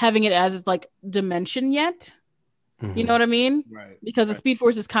having it as like dimension yet. You know what I mean? Right. Because the Speed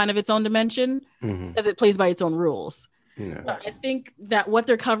Force is kind of its own dimension because it plays by its own rules. Yeah. So I think that what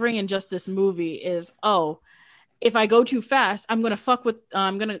they're covering in just this movie is, if I go too fast, I'm gonna fuck with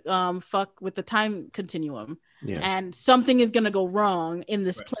the time continuum. Yeah. And something is going to go wrong in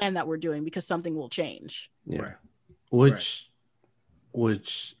this plan that we're doing because something will change. Yeah. Which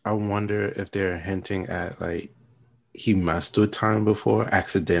I wonder if they're hinting at like he messed with time before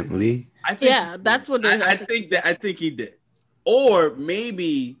accidentally. I think, that's what I think he did. Or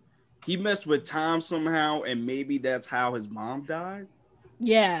maybe he messed with time somehow, and maybe that's how his mom died.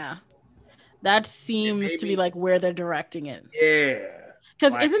 Yeah. That seems to be like where they're directing it. Yeah.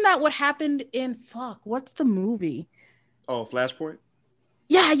 Because isn't that what happened in what's the movie? Oh, Flashpoint?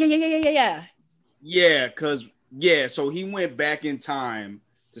 Yeah. Yeah, because so he went back in time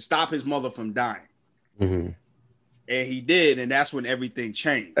to stop his mother from dying. And he did, and that's when everything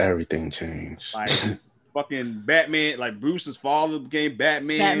changed. Everything changed. Like fucking Batman, like Bruce's father became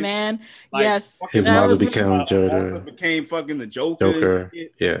Batman. Like, yes. His mother became Joker. Became fucking the Joker.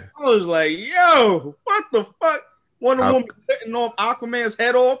 Yeah. I was like, yo, what the fuck? Wonder Woman cutting off Aquaman's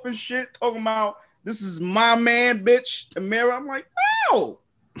head off and shit, talking about this is my man, bitch, Tamara. I'm like, no.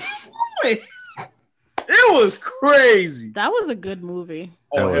 It was crazy. That was a good movie.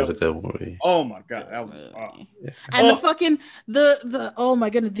 That was a good movie. Oh my god, that was. And the fucking the oh my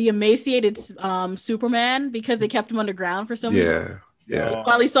goodness, the emaciated Superman because they kept him underground for some reason. Yeah.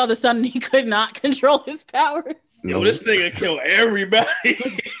 While he saw the sun, he could not control his powers. Yo, this nigga killed everybody.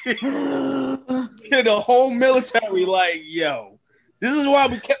 The whole military, like, yo, this is why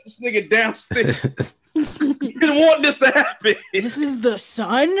we kept this nigga downstairs. We didn't want this to happen. This is the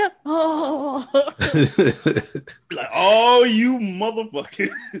sun? Oh. Like, oh, you motherfucker.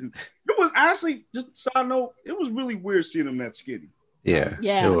 It was actually, just a side note, it was really weird seeing him that skinny. Yeah,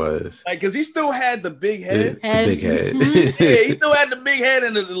 it was. Like, because he still had the big head. The big head. Yeah, he still had the big head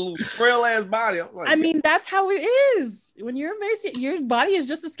and the little frail ass body. Like, I mean, that's how it is. When you're emaciated, your body is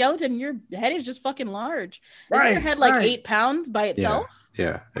just a skeleton. Your head is just fucking large. Is your head like 8 pounds by itself?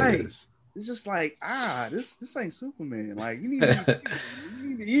 Yeah, it is. It's just like, this ain't Superman. Like, you need to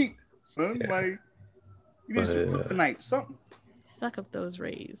eat, son. Yeah. Like, you need some kryptonite, something. Suck up those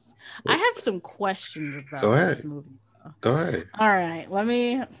rays. I have some questions about this movie. Go ahead. All right, let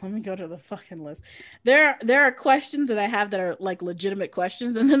me go to the fucking list. There are questions that I have that are like legitimate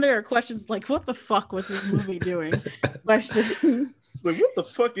questions, and then there are questions like, what the fuck was this movie doing? Questions like, what the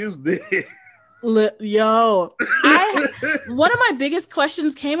fuck is this? One of my biggest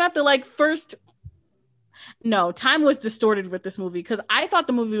questions came at the like first. No, time was distorted with this movie because I thought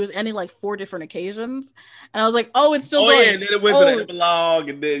the movie was ending like 4 different occasions, and I was like, "Oh, it's still going." Yeah, and then it went to the epilogue,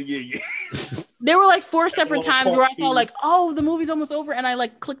 and then There were like 4 separate times where I thought like, "Oh, the movie's almost over," and I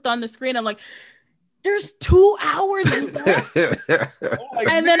like clicked on the screen. I'm like, "There's 2 hours left."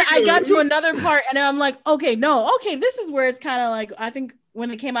 And then I got to another part, and I'm like, "Okay, this is where it's kind of like I think." When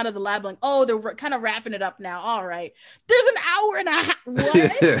it came out of the lab, like, oh, they're kind of wrapping it up now. All right, there's an hour and a half. What?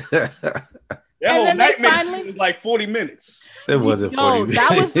 And then Nightmare was like 40 minutes. It wasn't 40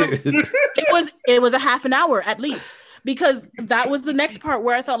 minutes. It was a half an hour at least, because that was the next part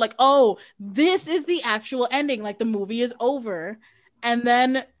where I thought like, oh, this is the actual ending. Like the movie is over, and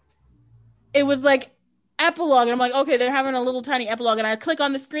then it was like epilogue, and I'm like, okay, they're having a little tiny epilogue, and I click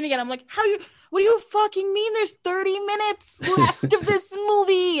on the screen again. I'm like, what do you fucking mean? There's 30 minutes left of this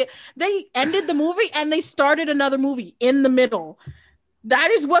movie. They ended the movie and they started another movie in the middle.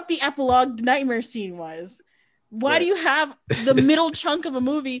 That is what the epilogue nightmare scene was. Why do you have the middle chunk of a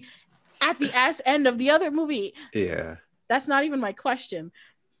movie at the ass end of the other movie? Yeah. That's not even my question.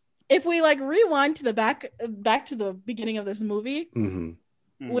 if we like rewind to the back to the beginning of this movie,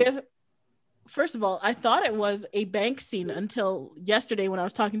 with first of all, I thought it was a bank scene until yesterday when I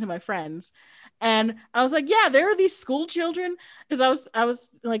was talking to my friends. And I was like, yeah, there are these school children, because I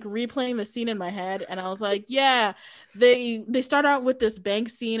was like replaying the scene in my head, and I was like, yeah, they start out with this bank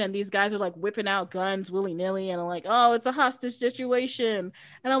scene, and these guys are like whipping out guns willy-nilly, and I'm like, oh, it's a hostage situation.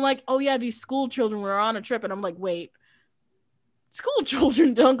 And I'm like, oh yeah, these school children were on a trip, and I'm like, wait, school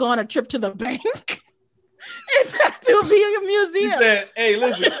children don't go on a trip to the bank. It's had to be a museum. He said, hey,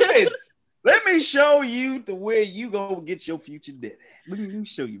 listen, kids, let me show you the way you gonna get your future dead. Let me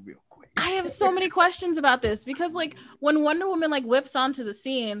show you real quick. I have so many questions about this, because like when Wonder Woman like whips onto the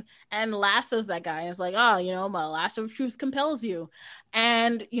scene and lassos that guy, and it's like, oh, you know, my lasso of truth compels you,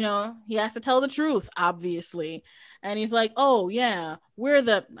 and you know he has to tell the truth, obviously, and he's like, oh yeah, we're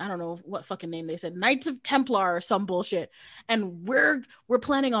the, I don't know what fucking name they said, Knights of Templar or some bullshit, and we're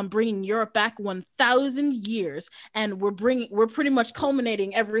planning on bringing Europe back 1,000 years, and we're pretty much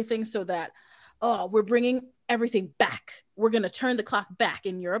culminating everything so that we're bringing everything back. We're going to turn the clock back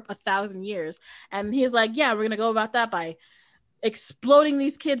in Europe 1,000 years. And he's like, yeah, we're going to go about that by exploding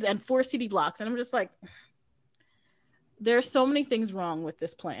these kids and 4 city blocks. And I'm just like, there's so many things wrong with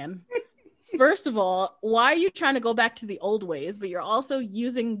this plan. First of all, why are you trying to go back to the old ways, but you're also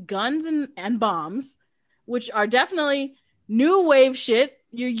using guns and bombs, which are definitely new wave shit.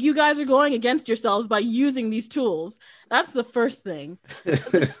 You guys are going against yourselves by using these tools. That's the first thing.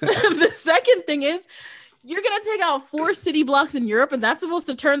 The second thing is, you're going to take out 4 city blocks in Europe, and that's supposed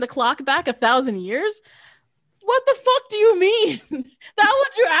to turn the clock back 1,000 years? What the fuck do you mean? That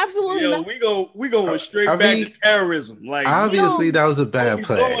would you absolutely not. We go straight back to terrorism. Like, obviously, that was a bad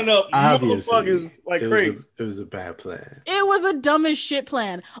plan. Blowing up motherfuckers like crazy. It was a bad plan. It was a dumb as shit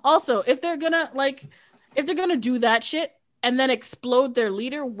plan. Also, if they're gonna do that shit and then explode their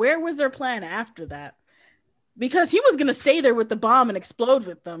leader, where was their plan after that? Because he was gonna stay there with the bomb and explode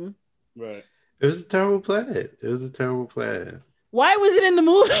with them. Right. It was a terrible plan. Why was it in the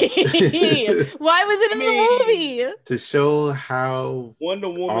movie? Why was it in the movie? To show how Wonder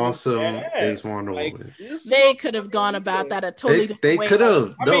Woman awesome is Wonder Woman. They could have gone about that a totally different way. They could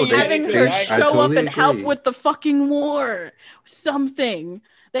have. Having her show up and help with the fucking war. Something.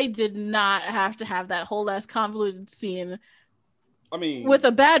 They did not have to have that whole ass convoluted scene. I mean, with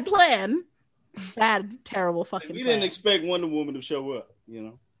a bad plan. Bad, terrible fucking plan. We didn't expect Wonder Woman to show up, you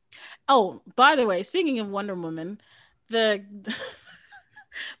know? Oh, by the way, speaking of Wonder Woman, the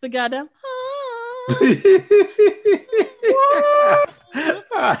goddamn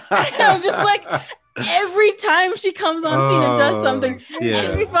I'm just like, every time she comes on scene and does something,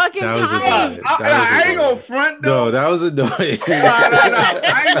 every fucking time. I ain't gonna front though. No, that was annoying.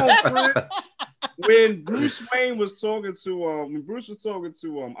 I ain't gonna front. When Bruce Wayne was talking to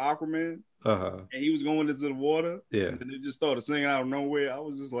Aquaman, and he was going into the water, and it just started singing out of nowhere. I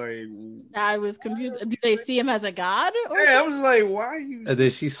was just like, I was confused. Do they see him as a god? I was like, why are you? And then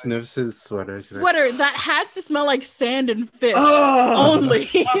she sniffs his sweater. That has to smell like sand and fish. Only.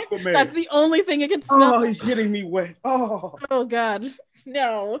 That's the only thing it can smell. Oh, he's getting me wet. Oh God,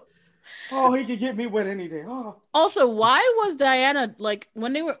 no. Oh, he could get me wet any day. Oh. Also, why was Diana like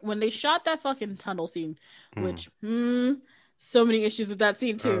when they shot that fucking tunnel scene, which so many issues with that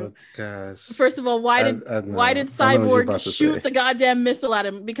scene too. Oh, gosh. First of all, why did Cyborg shoot the goddamn missile at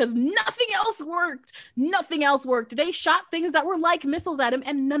him? Because nothing else worked. Nothing else worked. They shot things that were like missiles at him,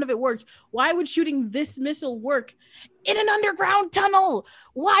 and none of it worked. Why would shooting this missile work in an underground tunnel?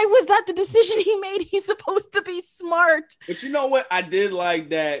 Why was that the decision he made? He's supposed to be smart. But you know what? I did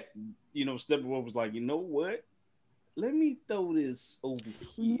like that. You know, Steppenwolf was like, you know what? Let me throw this over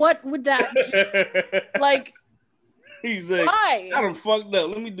here. What would that like? He's like, why? I done fucked up.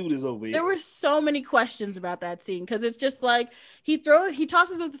 Let me do this over here. There were so many questions about that scene because it's just like he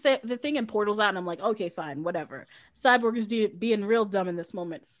tosses the thing and portals out, and I'm like, okay, fine, whatever. Cyborg is being real dumb in this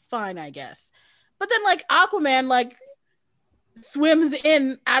moment. Fine, I guess. But then like Aquaman like swims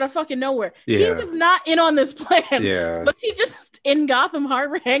in out of fucking nowhere. Yeah. He was not in on this plan. Yeah. Was he just in Gotham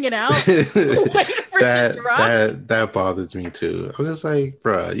Harbor hanging out? Waiting for shit to rock? That bothers me too. I was like,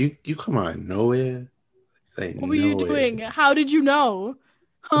 bro, you come on nowhere. Like, what were you doing? How did you know?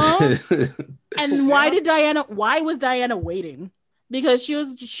 Huh? And why was Diana waiting? Because she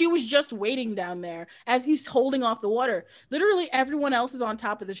was just waiting down there as he's holding off the water. Literally everyone else is on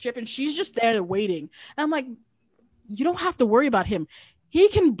top of the ship and she's just there waiting. And I'm like, you don't have to worry about him. He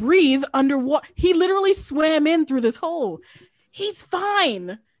can breathe underwater. He literally swam in through this hole. He's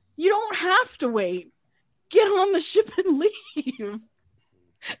fine. You don't have to wait. Get on the ship and leave.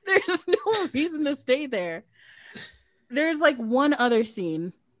 There's no reason to stay there. There's like one other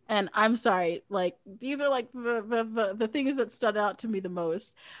scene, And I'm sorry, like these are like the things that stood out to me the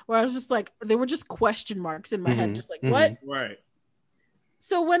most. Where I was just like, they were just question marks in my head, just like what? Right.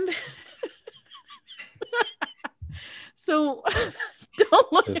 So when, so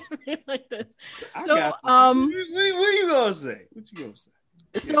don't look at me like this. So what you gonna say? What you gonna say?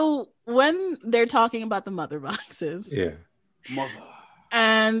 So when they're talking about the mother boxes, mother,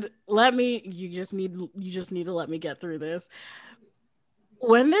 and you just need to let me get through this.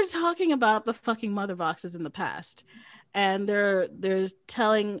 When they're talking about the fucking mother boxes in the past, and they're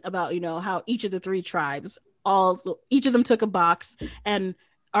telling about, you know, how each of the three tribes, each of them took a box and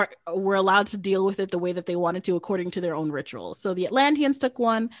were allowed to deal with it the way that they wanted to according to their own rituals. So the Atlanteans took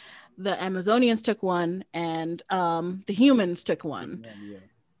one, the Amazonians took one, and the humans took one.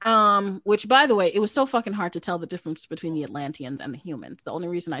 Which, by the way, it was so fucking hard to tell the difference between the Atlanteans and the humans. The only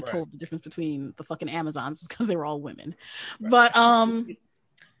reason I told the difference between the fucking Amazons is because they were all women. But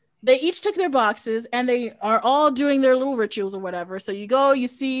they each took their boxes and they are all doing their little rituals or whatever. So you go, you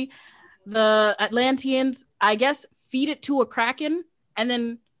see the Atlanteans, I guess, feed it to a Kraken and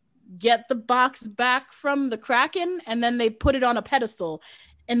then get the box back from the Kraken, and then they put it on a pedestal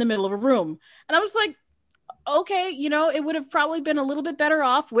in the middle of a room. And I was like, okay, you know, it would have probably been a little bit better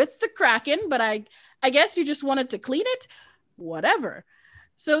off with the Kraken, but I guess you just wanted to clean it. Whatever.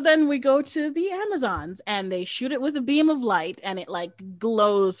 So then we go to the Amazons and they shoot it with a beam of light and it like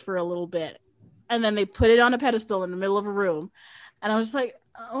glows for a little bit. And then they put it on a pedestal in the middle of a room. And I was like,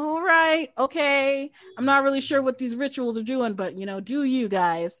 all right, okay. I'm not really sure what these rituals are doing, but, you know, do you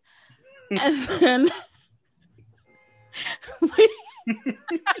guys. And then so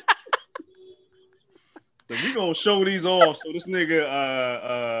we gonna show these off so this nigga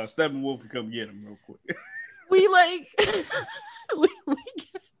Steppenwolf can come get him real quick. We like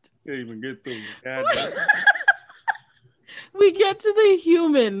Can't even get through it. We get to the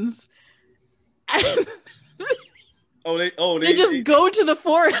humans. And they just go to the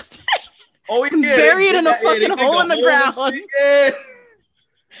forest. And bury it in a fucking hole in the ground. Yeah.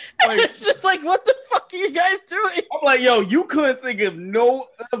 Like, it's just like, what the fuck are you guys doing? I'm like, yo, you couldn't think of no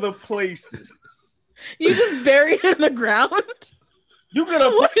other places. You just bury it in the ground. You could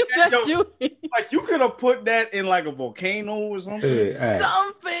have. What is that doing? Like, you could have put that in like a volcano or something.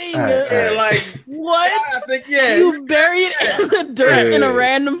 Something. Like what? I think, you bury it in the dirt in a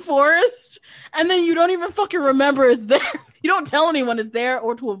random forest, and then you don't even fucking remember it's there. You don't tell anyone it's there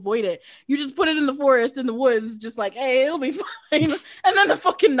or to avoid it. You just put it in the forest, in the woods, just like, hey, it'll be fine. And then the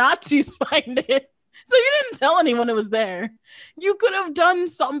fucking Nazis find it. So you didn't tell anyone it was there. You could have done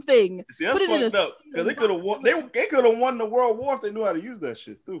something. See, that's fucked up. Because they could have won. They could have won the World War if they knew how to use that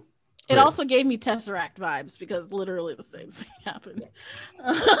shit too. It also gave me Tesseract vibes because literally the same thing happened.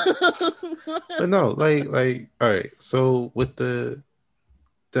 But no, like, all right. So with the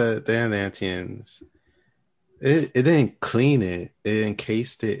Atlanteans, it didn't clean it. It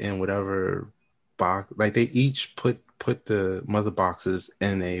encased it in whatever box. Like they each put the mother boxes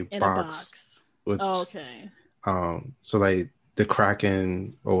in a box. Okay. So like the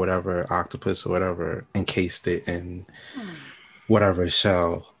Kraken or whatever, octopus or whatever, encased it in whatever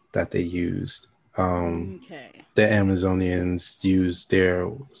shell that they used. Okay. The Amazonians used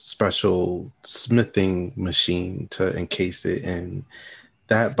their special smithing machine to encase it in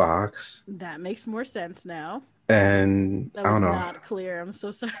that box. That makes more sense now. And that was not clear. I'm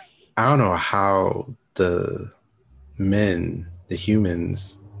so sorry. I don't know how the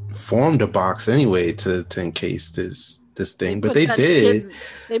humans formed a box anyway to encase this thing, but they did.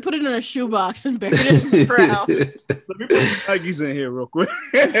 They put it in a shoebox and buried it in the ground. Let me put the Nike's in here real quick.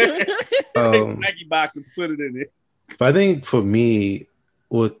 Nike box and put it in it. But I think for me,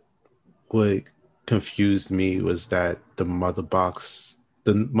 what confused me was that the mother boxes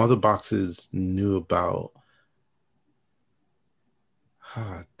knew about.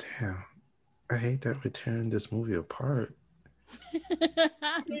 Oh damn! I hate that we're tearing this movie apart.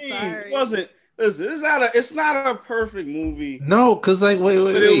 Sorry. Listen, it's not a perfect movie. No, because like wait.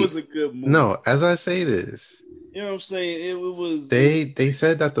 It was a good movie. No, as I say this. You know what I'm saying? It was. They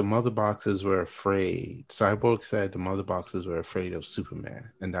said that the mother boxes were afraid. Cyborg said the mother boxes were afraid of Superman,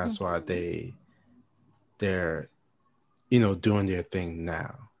 and that's why they're doing their thing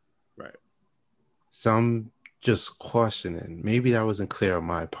now. Right. Some just questioning. Maybe that wasn't clear on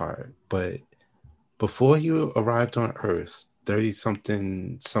my part, but before he arrived on Earth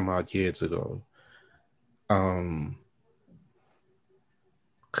 30-something some odd years ago,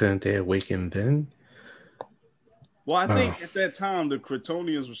 couldn't they awaken then? Well, I think at that time the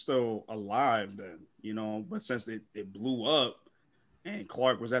Kryptonians were still alive then, but since it blew up and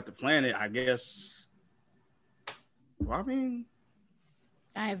Clark was at the planet, I guess. Well, I mean,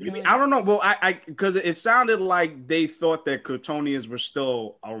 I have no I idea. don't know. Well, I because it sounded like they thought that Kryptonians were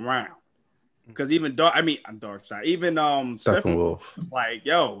still around. Because even Darkseid, even Steppenwolf was like,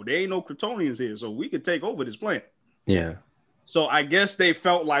 "Yo, there ain't no Kryptonians here, so we could take over this planet." Yeah. So I guess they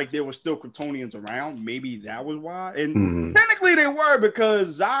felt like there were still Kryptonians around. Maybe that was why. And technically they were,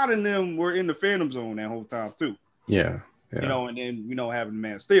 because Zod and them were in the Phantom Zone that whole time too. Yeah. You know, and then having the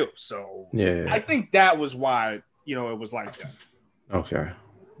Man of Steel. So yeah, I think that was why it was like that. Okay.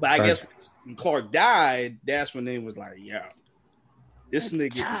 But I guess when Clark died, that's when they was like, "Yeah, this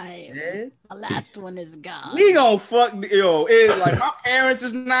It's nigga time. dead. The last one is gone. We gonna fuck it's like my parents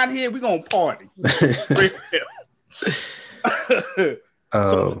is not here. We gonna party."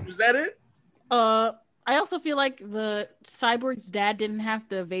 So was that it? I also feel like the Cyborg's dad didn't have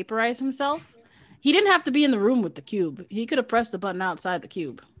to vaporize himself. He didn't have to be in the room with the cube. He could have pressed the button outside the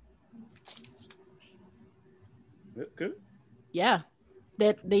cube. Good. Yeah.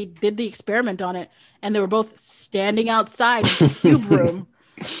 That they did the experiment on it, and they were both standing outside in the cube room.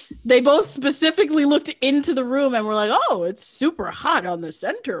 They both specifically looked into the room and were like, "Oh, it's super hot on the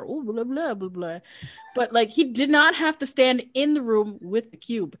center." Ooh, blah blah blah blah. But like, he did not have to stand in the room with the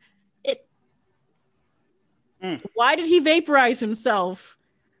cube. Why did he vaporize himself?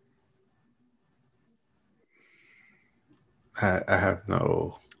 I have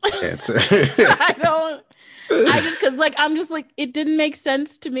no answer. I don't. I'm just like, it didn't make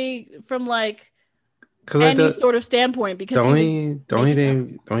sense to me from like any sort of standpoint, because the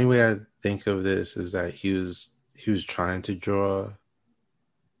only way I think of this is that he was trying to draw,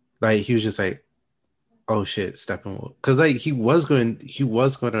 like he was just like, oh shit, Steppenwolf, because like he was going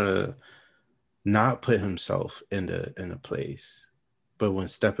to not put himself in the place, but when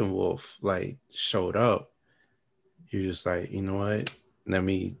Steppenwolf like showed up, he was just like, you know what,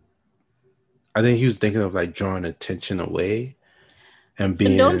 I think he was thinking of like drawing attention away and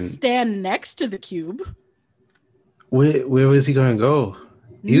being. And don't stand next to the cube. Where was he going to go?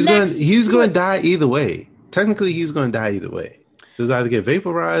 He was going to die either way. Technically, he was going to die either way. So it was either get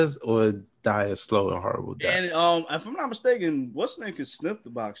vaporized or die a slow and horrible death. And if I'm not mistaken, what's name can sniff the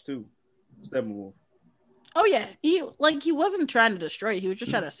box too? Steppenwolf. Oh yeah, he wasn't trying to destroy it. He was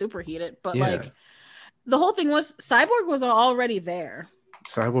just trying to superheat it. But like, the whole thing was Cyborg was already there.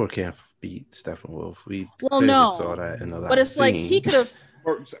 Cyborg can't beat Steppenwolf. We saw that in the last But it's scene. like he could have,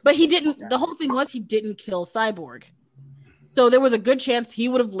 but he didn't. The whole thing was he didn't kill Cyborg, so there was a good chance he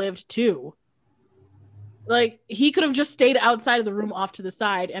would have lived too. Like, he could have just stayed outside of the room off to the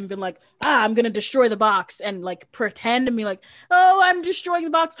side and been like, I'm gonna destroy the box, and like pretend and be like, oh, I'm destroying the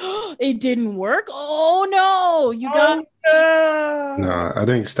box. It didn't work. Oh no, No, I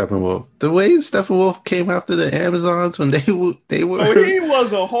think Steppenwolf. The way Steppenwolf came after the Amazons when they were. Oh, he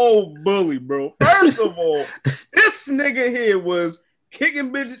was a whole bully, bro. First of all, this nigga here was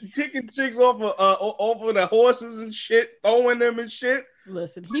kicking chicks off of the horses and shit, throwing them and shit.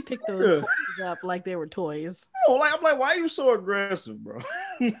 Listen, he picked those horses up like they were toys. Oh, like I'm like, why are you so aggressive, bro?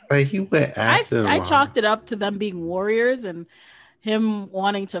 Like, he went after them. I chalked it up to them being warriors and him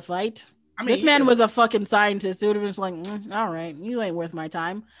wanting to fight. I mean, this man was a fucking scientist. It would have been just like, all right, you ain't worth my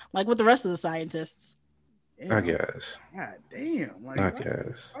time. Like with the rest of the scientists. Damn. I guess. God damn. Like, I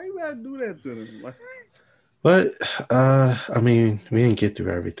guess. Why you gotta do that to them? Like, but I mean, we didn't get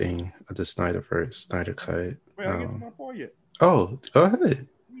through everything of the Snyder cut. Wait, I didn't get to my part yet. Oh, go ahead.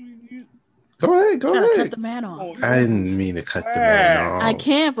 Go ahead. Cut the man off. I didn't mean to cut the man off. I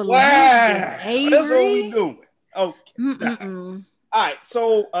can't believe this. That's what we doing. Okay. All right.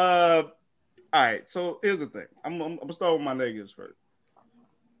 So here's the thing. I'm gonna start with my negatives first.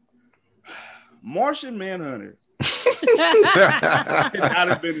 Martian Manhunter could not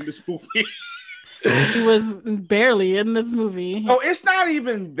have been in this movie. He was barely in this movie. Oh, it's not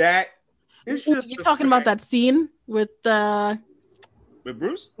even that. It's just you're talking about that scene with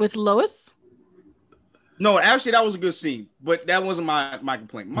Bruce? With Lois? No, actually that was a good scene, but that wasn't my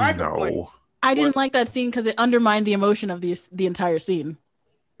complaint. Complaint. I didn't like that scene because it undermined the emotion of the entire scene.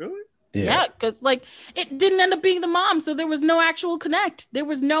 Really? Yeah, because like it didn't end up being the mom, so there was no actual connect. There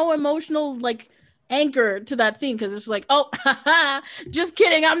was no emotional like anchor to that scene because it's like, oh, just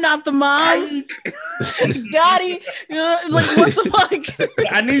kidding, I'm not the mom. Gotti, like what the fuck?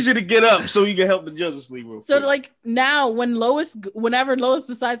 I need you to get up so you can help the Justice League. So like now, whenever Lois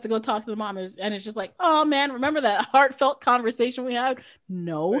decides to go talk to the mom, and it's just like, oh man, remember that heartfelt conversation we had?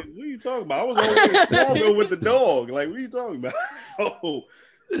 No. Like, what are you talking about? I was over with the dog. Like, what are you talking about? Oh,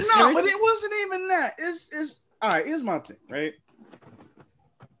 no, but it wasn't even that. It's all right. Here's my thing, right?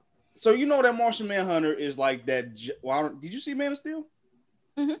 So you know that Martian Manhunter is like that. Did you see Man of Steel?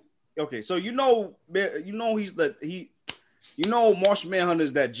 Mm-hmm. Okay, so you know he's You know, Martian Manhunter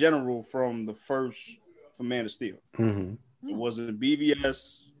is that general from the first from Man of Steel. Mm-hmm. It wasn't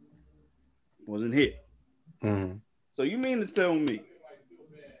BVS, wasn't hit. Mm-hmm. So you mean to tell me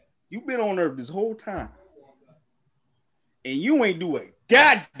you've been on Earth this whole time and you ain't do a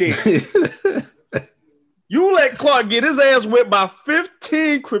goddamn. You let Clark get his ass whipped by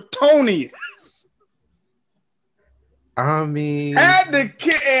 15 Kryptonians. I mean, had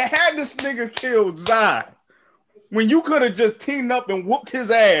this nigga killed Zod when you could have just teamed up and whooped his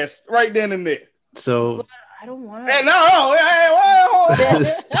ass right then and there. So I don't want Hey, to. no, hold on.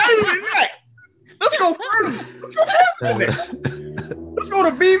 Not even that. Let's go further. Than that. Let's go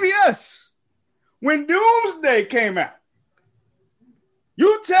to BVS. When Doomsday came out,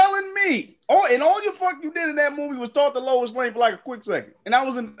 you telling me, and all your fuck you did in that movie was start the Lois Lane for like a quick second. And I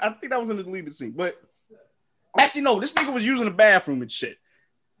think that was in the deleted scene. But actually, no, this nigga was using the bathroom and shit.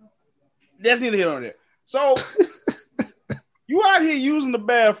 That's neither here nor there. So you out here using the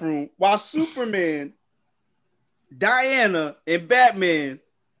bathroom while Superman, Diana, and Batman,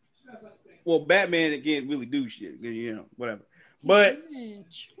 well, Batman again really do shit, you know, whatever. But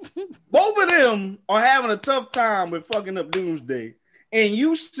both of them are having a tough time with fucking up Doomsday. And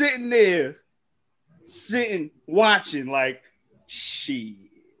you watching like, shit,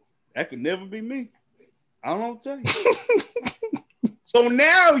 that could never be me. I don't know what to tell you. So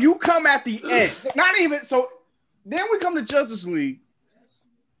now you come at the end. Not even, so then we come to Justice League.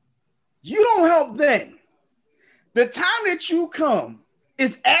 You don't help then. The time that you come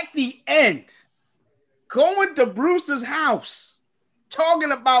is at the end. Going to Bruce's house.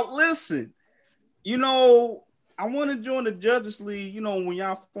 Talking about, listen, you know, I want to join the Justice League, you know, when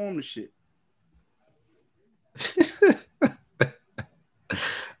y'all form the shit.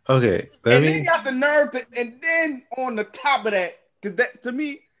 okay. And then you got the nerve to, and then on the top of that, because that to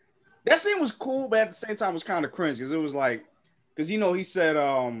me, that scene was cool, but at the same time it was kind of cringe because it was like, because you know, he said,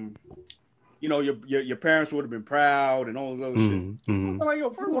 you know, your parents would have been proud and all this other shit. I'm like, yo,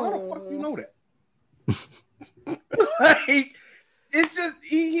 first of all, how the fuck you know that? Like, it's just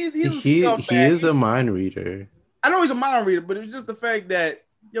he is a mind reader. I know he's a mind reader, but it was just the fact that,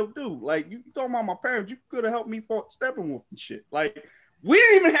 yo, dude, like, you talking about my parents, you could have helped me for Steppenwolf and shit. Like, we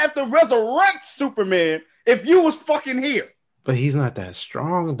didn't even have to resurrect Superman if you was fucking here. But he's not that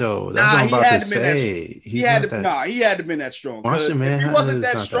strong, though. That's what I'm about to say. He had to have been that strong. If he wasn't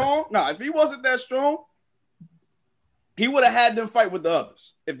that strong, if he wasn't that strong, he would have had them fight with the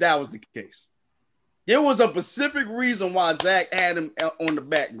others, if that was the case. There was a specific reason why Zach had him on the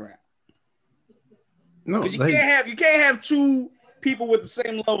background. No, you can't have two people with the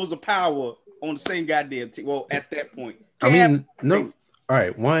same levels of power on the same goddamn team. Well, at that point, no. All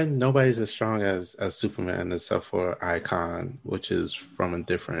right, one, nobody's as strong as Superman except for Icon, which is from a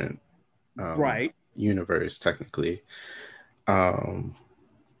different universe technically. But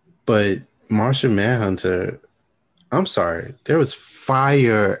Martian Manhunter, I'm sorry, there was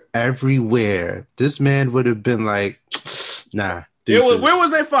fire everywhere. This man would have been like, nah. Where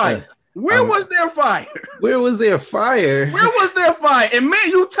was their fire? Where was their fire? Where was their fire? Where was their fire? And man,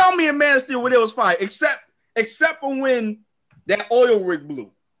 you tell me in Man of Steel where there was fire, except for when that oil rig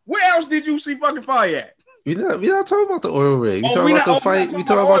blew. Where else did you see fucking fire at? We're not talking about the oil rig. We talking about the fight. We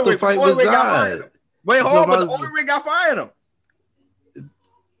talking about the fight with Zod. Wait, hold on, but the oil rig got fired him.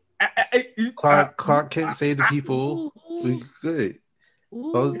 Clark Kent saved the people. We good.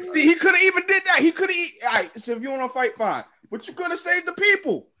 Well, see, he could have even did that. He could have. All right, so if you want to fight, fine. But you could have saved the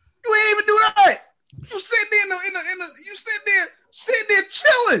people. You ain't even do that. You sitting there sitting there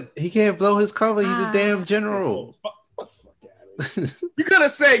chilling. He can't blow his cover. He's a damn general. You could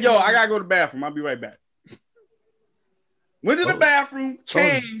have said, "Yo, I gotta go to the bathroom. I'll be right back." Went to the bathroom,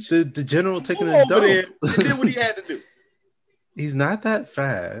 changed. The general taking a dump. And did what he had to do. He's not that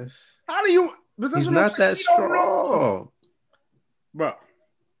fast. How do you? He's not that strong, bro.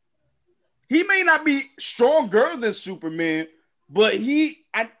 He may not be stronger than Superman, but he's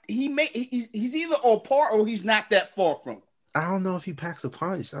either on par or he's not that far from him. I don't know if he packs a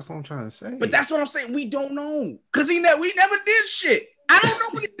punch. That's what I'm trying to say. But that's what I'm saying. We don't know because we never did shit. I don't know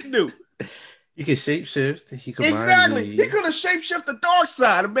what he can do. He can shapeshift. He can exactly. He could have shapeshifted the dark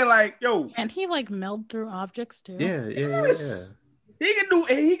side and been like, "Yo." And he like meld through objects too. Yeah. He can do.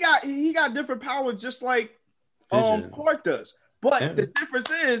 And he got different powers just like Clark does. But the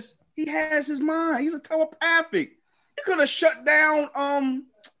difference is he has his mind. He's a telepathic. He could have shut down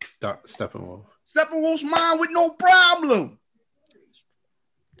Steppenwolf's mind with no problem.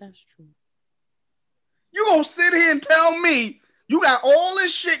 That's true. You gonna sit here and tell me you got all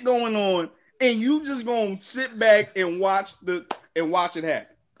this shit going on and you just gonna sit back and watch it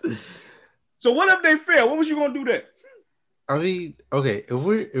happen? So what if they fail? What was you gonna do then? I mean, okay,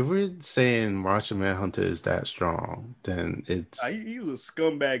 if we're saying Martian Manhunter is that strong, then it's He was a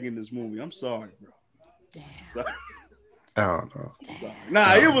scumbag in this movie. I'm sorry, bro. Damn. Sorry. I don't know. Sorry.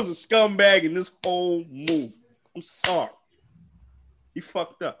 Nah, he was a scumbag in this whole movie. I'm sorry. He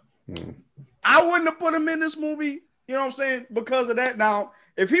fucked up. I wouldn't have put him in this movie, you know what I'm saying, because of that. Now,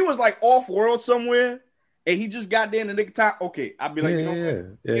 if he was like off world somewhere and he just got there in the nick of time, okay, I'd be like,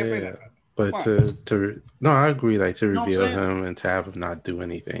 yeah. But to no, I agree. Like to reveal him and to have him not do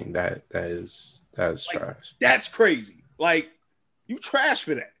anything, that is like, trash. That's crazy. Like you trash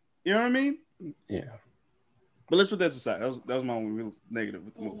for that. You know what I mean? Yeah. But let's put that aside. That was my only real negative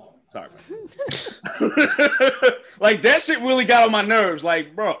with the movie. Sorry. Like that shit really got on my nerves.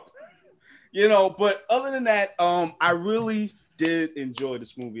 Like, bro, you know. But other than that, I really did enjoy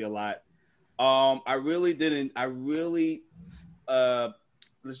this movie a lot. I really didn't.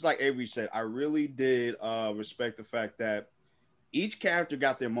 Just like Avery said, I really did respect the fact that each character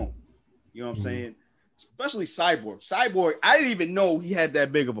got their moment. You know what I'm saying? Especially Cyborg. Cyborg, I didn't even know he had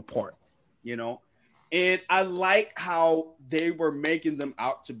that big of a part, you know? And I like how they were making them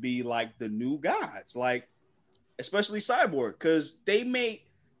out to be like the new gods, like especially Cyborg, because they made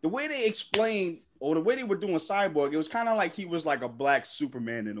the way they explained or the way they were doing Cyborg, it was kind of like he was like a black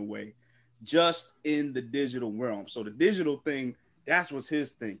Superman in a way, just in the digital realm. So the digital thing, that's what's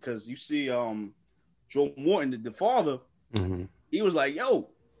his thing. Because you see, Joe Morton, the father, he was like, "Yo,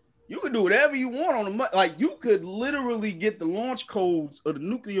 you can do whatever you want on the like. You could literally get the launch codes or the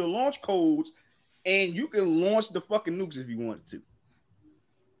nuclear launch codes, and you can launch the fucking nukes if you wanted to.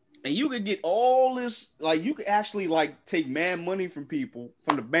 And you could get all this, like you could actually like take mad money from people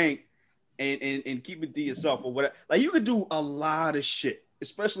from the bank and keep it to yourself or whatever. Like you could do a lot of shit,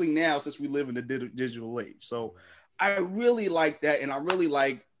 especially now since we live in the digital age. So I really like that, and I really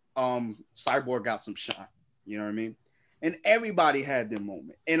like Cyborg got some shine. You know what I mean? And everybody had their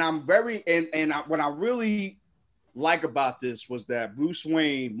moment. And I'm very what I really like about this was that Bruce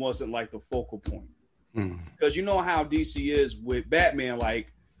Wayne wasn't like the focal point. Because you know how DC is with Batman,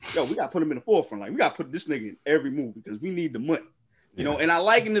 like, yo, we gotta put him in the forefront. Like, we gotta put this nigga in every movie because we need the money. You know, and I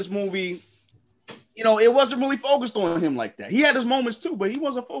like in this movie, you know, it wasn't really focused on him like that. He had his moments too, but he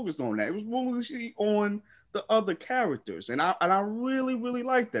wasn't focused on that. It was mostly on the other characters. And I really, really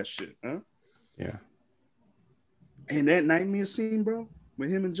like that shit, huh? Yeah. And that nightmare scene, bro, with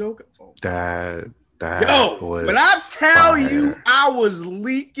him and Joker. Oh. That was when I tell fire. you I was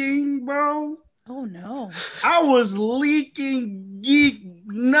leaking, bro. Oh no. I was leaking geek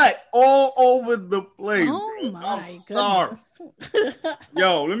nut all over the place. Oh bro. my goodness. Sorry.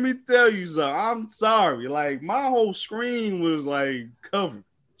 Yo, let me tell you something. I'm sorry. Like my whole screen was like covered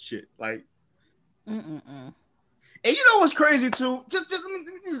shit. Like And you know what's crazy too? Just let me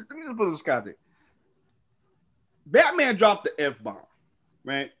just put this context. Batman dropped the F-bomb,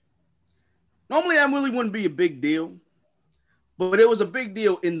 right? Normally that really wouldn't be a big deal, but it was a big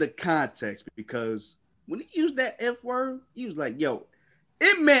deal in the context because when he used that F word, he was like, yo,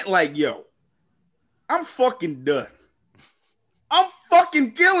 it meant like, yo, I'm fucking done. I'm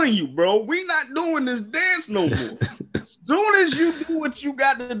fucking killing you, bro. We not doing this dance no more. As soon as you do what you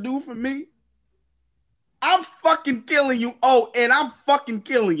got to do for me, I'm fucking killing you. Oh, and I'm fucking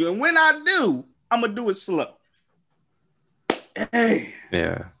killing you. And when I do, I'm going to do it slow. Hey.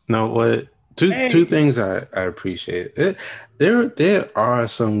 Yeah. No, what two things I appreciate. There are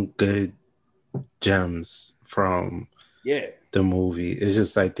some good gems from the movie. It's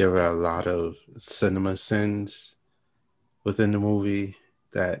just like there were a lot of cinema sins within the movie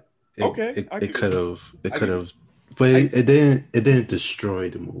that it could have but it didn't destroy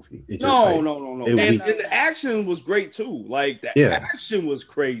the movie. It just, no. And the action was great too. Like the action was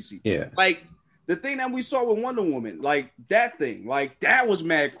crazy. Yeah. Like the thing that we saw with Wonder Woman, like that thing, like that was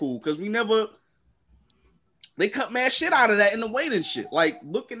mad cool because they cut mad shit out of that in the weight and shit. Like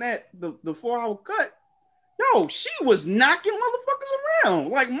looking at the 4-hour cut, yo, she was knocking motherfuckers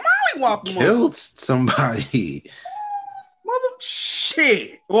around, like mollywopping. Killed somebody. Mother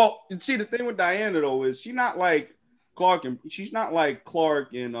shit. Well, see the thing with Diana though is she's not like Clark and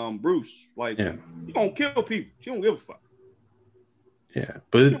Bruce. Like she gonna kill people. She don't give a fuck. Yeah,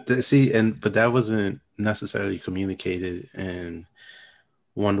 but but that wasn't necessarily communicated in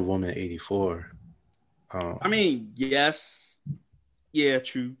Wonder Woman 1984. I mean, yes, yeah,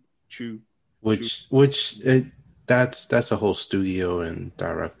 true. That's a whole studio and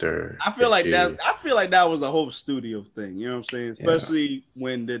director. I feel like that was a whole studio thing. You know what I'm saying? Especially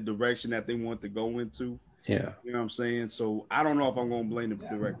when the direction that they want to go into. Yeah. You know what I'm saying? So I don't know if I'm going to blame the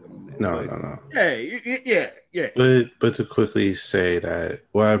director on that. No. Yeah. But to quickly say that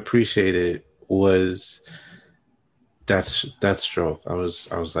what I appreciated was Deathstroke.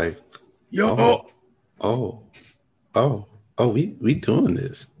 I was like, Yo. oh, we doing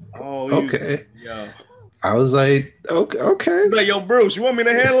this. Oh, Okay. Yo. I was like, okay. He's like, yo, Bruce, you want me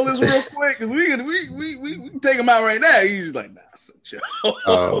to handle this real quick? Cause we can take him out right now. He's like, nah, chill.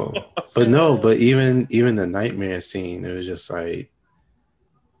 Oh, but no, but even the nightmare scene, it was just like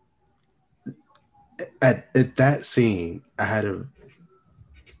at that scene, I have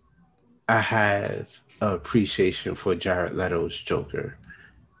an appreciation for Jared Leto's Joker.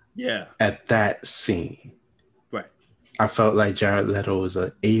 Yeah. At that scene, right, I felt like Jared Leto was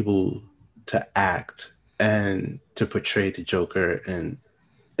able to act and to portray the Joker and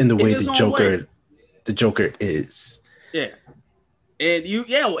in the way the Joker is. Yeah. And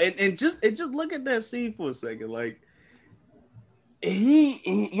and just look at that scene for a second. Like he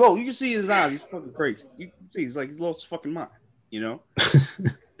you can see his eyes, he's fucking crazy. You can see he's like he's lost his fucking mind, you know?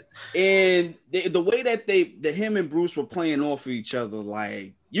 And the way that him and Bruce were playing off of each other,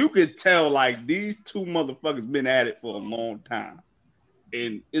 like you could tell like these two motherfuckers been at it for a long time.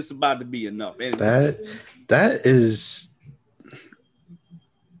 And it's about to be enough. And that is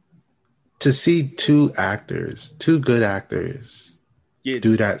to see two good actors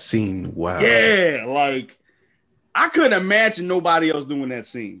do that scene well. Yeah, like I couldn't imagine nobody else doing that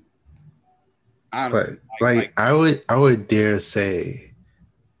scene. Honestly. Like I would dare say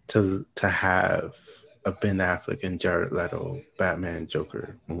to have a Ben Affleck and Jared Leto Batman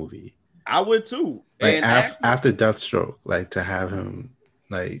Joker movie. I would too. Like after Deathstroke, like to have him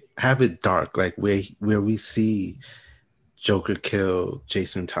like have it dark, like where we see Joker kill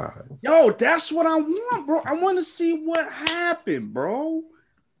Jason Todd. Yo, that's what I want, bro. I want to see what happened, bro.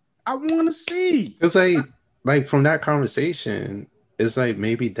 I want to see. It's like from that conversation, it's like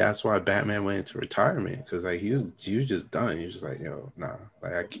maybe that's why Batman went into retirement because like he was just done. He was just like, yo, nah,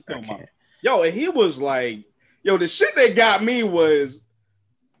 like I can't. Yo, and he was like, yo, the shit that got me was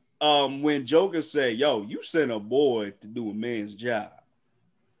when Joker said, yo, you sent a boy to do a man's job.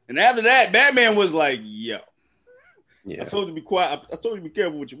 And after that, Batman was like, yo. Yeah. I told you to be quiet. I told you to be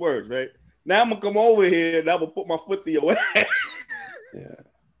careful with your words, right? Now I'm gonna come over here and I'm gonna put my foot to your ass. Yeah.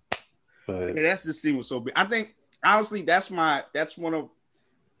 But that's the scene was so big. I think honestly, that's one of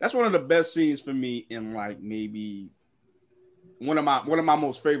the best scenes for me in like maybe one of my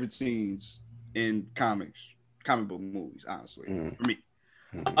most favorite scenes in comic book movies, honestly, for me.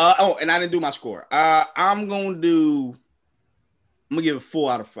 And I didn't do my score. I'm gonna give it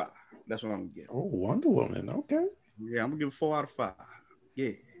 4 out of 5. That's what I'm gonna give. Oh, Wonder Woman. Okay. Yeah, I'm gonna give it 4 out of 5.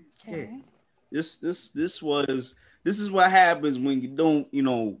 Yeah. Okay. Yeah. This is what happens when you don't,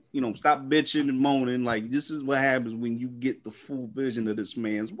 stop bitching and moaning. Like this is what happens when you get the full vision of this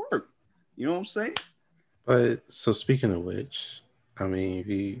man's work. You know what I'm saying? But so speaking of which, I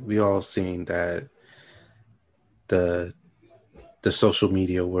mean, we all seen that the social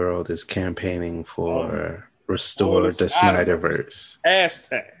media world is campaigning for restore the Snyderverse.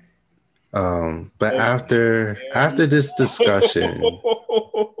 Hashtag. But after this discussion,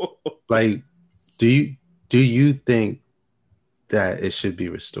 like, do you think that it should be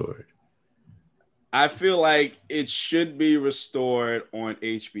restored? I feel like it should be restored on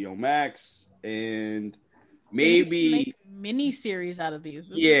HBO Max and maybe make mini series out of these.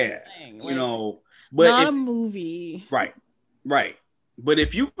 But not a movie. Right. But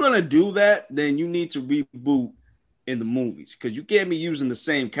if you're gonna do that, then you need to reboot in the movies because you can't be using the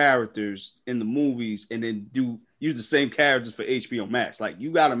same characters in the movies and then use the same characters for HBO Max. Like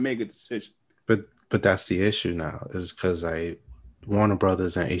you got to make a decision. But that's the issue now is because Warner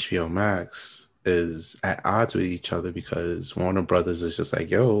Brothers and HBO Max is at odds with each other because Warner Brothers is just like,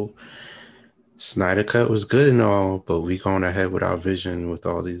 yo, Snyder Cut was good and all, but we going ahead with our vision with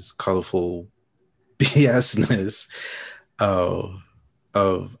all these colorful BSness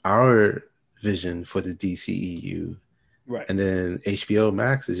of our vision for the DCEU. Right. And then HBO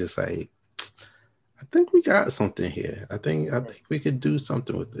Max is just like, I think we got something here. I think we could do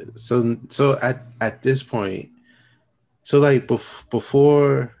something with it. So at this point, so like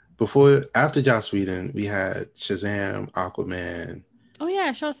before after Joss Whedon, we had Shazam, Aquaman. Oh yeah,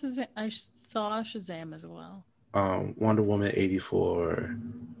 I saw Shazam as well. Wonder Woman 84,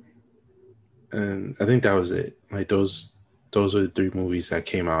 and I think that was it. Like those were the 3 movies that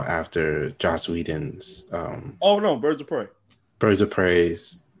came out after Joss Whedon's. Birds of Prey. Birds of Prey.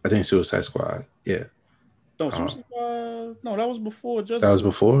 I think Suicide Squad. Yeah. No, Suicide Squad. No, that was before Justice. That was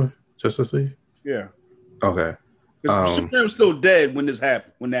before Justice League. Yeah. Okay. Superman was still dead when this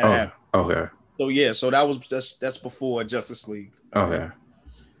happened. When that happened. Okay. So yeah, so that's before Justice League. Okay.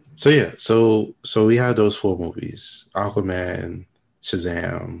 So yeah, so we had those 4 movies: Aquaman,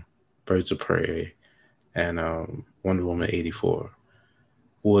 Shazam, Birds of Prey, and Wonder Woman 84,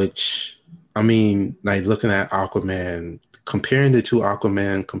 which, I mean, like looking at Aquaman, comparing the two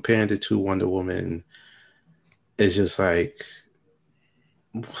Aquaman, comparing the two Wonder Woman, it's just like,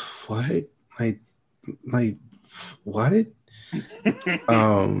 what? Like what?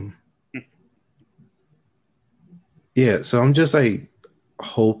 um yeah, so I'm just like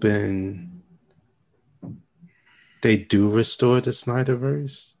hoping they do restore the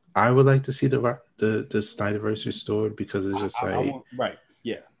Snyderverse. I would like to see the Snyderverse restored, because it's just like right,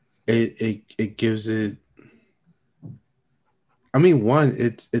 yeah. It gives it. I mean, one,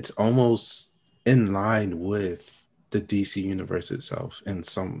 it's almost in line with the DC universe itself in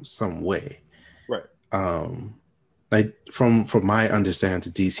some way. Right. Like from my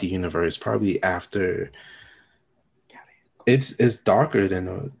understanding, the DC universe probably after it's darker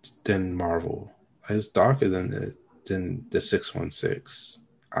than Marvel. It's darker than the 616.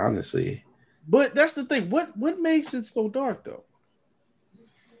 Honestly, but that's the thing. What makes it so dark though?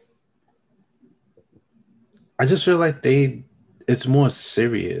 I just feel like it's more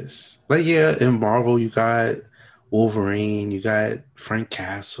serious. Like, yeah, in Marvel you got Wolverine, you got Frank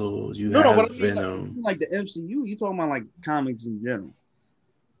Castle, you have but I mean, Venom. like the MCU, you talking about like comics in general.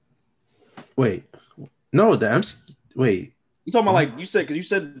 Wait, no, the MCU. Wait, you talking about like you said, because you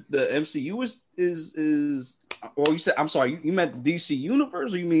said the MCU is well, you said, I'm sorry, you meant the DC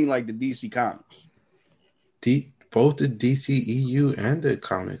universe, or you mean like the DC comics? Both the DCEU and the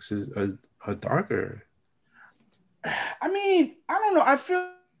comics are darker. I mean, I don't know. I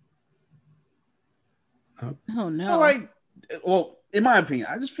feel. Oh no! Like, well, in my opinion,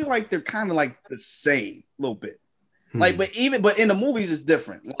 I just feel like they're kind of like the same a little bit. Like, but in the movies, it's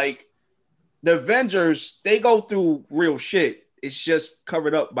different. Like, the Avengers, they go through real shit. It's just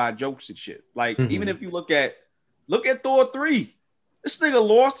covered up by jokes and shit. Like, even if you look at Thor 3, this nigga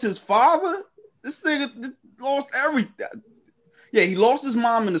lost his father. This nigga lost everything. Yeah, he lost his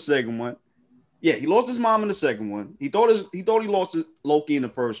mom in the second one. Yeah, he lost his mom in the second one. He thought he lost his Loki in the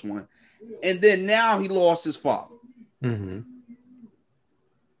first one, and then now he lost his father. Mm-hmm.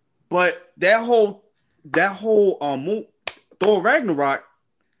 But that whole Thor Ragnarok,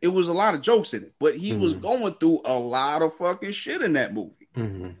 it was a lot of jokes in it. But he was going through a lot of fucking shit in that movie.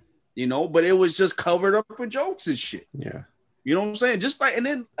 Mm-hmm. You know, but it was just covered up with jokes and shit. Yeah. You know what I'm saying? Just like, and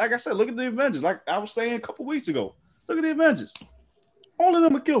then, like I said, look at the Avengers. Like I was saying a couple weeks ago, look at the Avengers. All of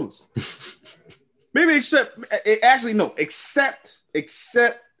them are killers. Maybe except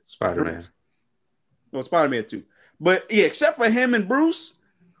Spider-Man. No, Spider-Man too. But yeah, except for him and Bruce,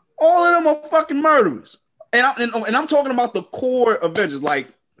 all of them are fucking murderers. And I'm talking about the core Avengers, like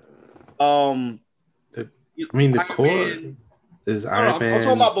the core Man, is Iron Man. I'm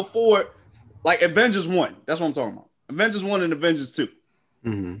talking about before, like Avengers 1. That's what I'm talking about. Avengers 1 and Avengers 2.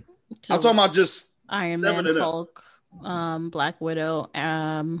 Mm-hmm. So I'm talking about just Iron Man, Hulk, Black Widow,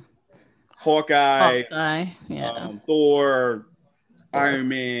 Hawkeye, yeah, Thor, Iron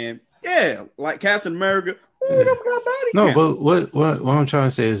Man, yeah, like Captain America. No, but what I'm trying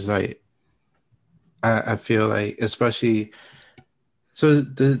to say is like, I feel like, especially so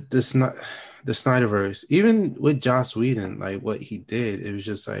the Snyderverse, even with Joss Whedon, like what he did, it was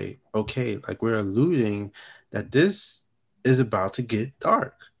just like, okay, like we're alluding that this is about to get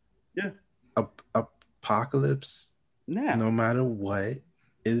dark. Yeah, Apocalypse, no matter what,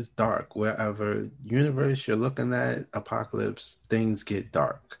 is dark. Wherever universe you're looking at, Apocalypse, things get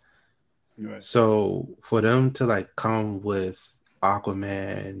dark. Right. So for them to like come with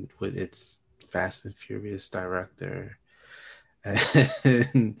Aquaman with its Fast and Furious director,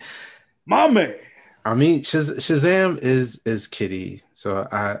 and my man, I mean Shazam is Kitty, so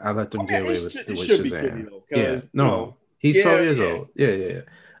I let them get away with Shazam. Kitty, though, he's 12 years old. Yeah.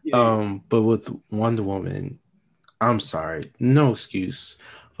 But with Wonder Woman, I'm sorry, no excuse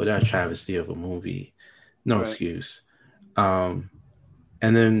for that travesty of a movie. No excuse.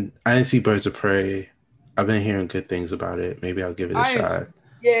 And then I didn't see Birds of Prey. I've been hearing good things about it. Maybe I'll give it a shot.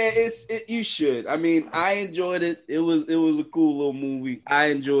 Yeah, you should. I mean, I enjoyed it. It was a cool little movie. I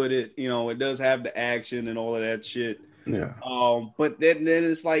enjoyed it. You know, it does have the action and all of that shit. Yeah. But then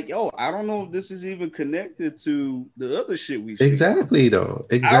it's like, yo, I don't know if this is even connected to the other shit we've Exactly, seen. though.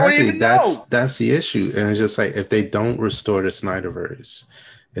 Exactly. I don't even know. That's the issue. And it's just like, if they don't restore the Snyderverse,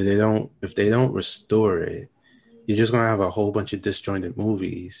 if they don't restore it, you're just gonna have a whole bunch of disjointed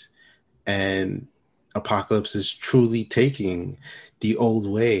movies, and Apocalypse is truly taking the old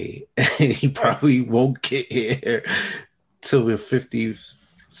way, and he probably won't get here till we're 50,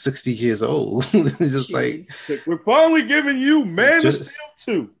 60 years old. It's just like, we're finally giving you Man of Steel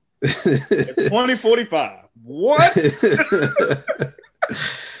 2 2045. What?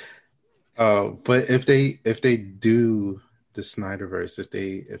 But if they do the Snyderverse,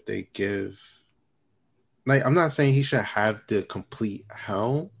 if they give, like, I'm not saying he should have the complete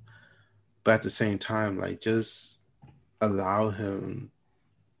helm, but at the same time, like, just allow him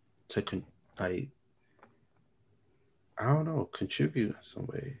to like, I don't know, contribute in some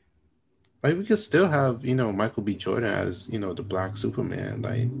way. Like, we could still have, Michael B. Jordan as, the Black Superman.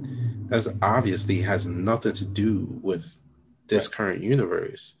 Like, that's obviously has nothing to do with this current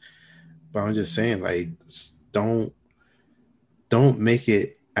universe. But I'm just saying, like, don't make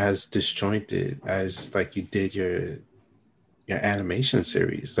it as disjointed as like you did your animation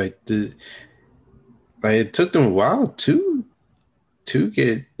series. Like, it took them a while to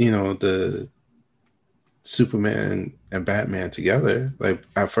get, the Superman and Batman together. Like,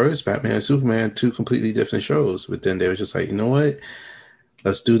 at first, Batman and Superman, two completely different shows, but then they were just like, you know what?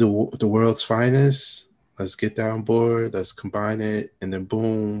 Let's do the world's finest. Let's get that on board. Let's combine it, and then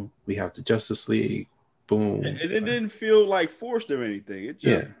boom, we have the Justice League. Boom. And it didn't feel like forced or anything. It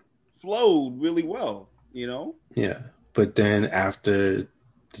just flowed really well, Yeah, but then after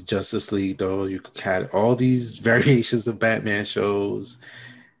the Justice League, though, you had all these variations of Batman shows.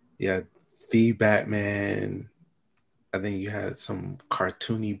 Yeah, the Batman. I think you had some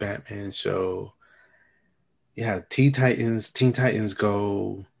cartoony Batman show. You have Teen Titans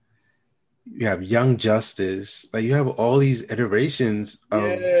Go. You have Young Justice. Like, you have all these iterations of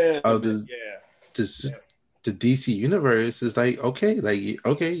the DC universe. Is like, okay,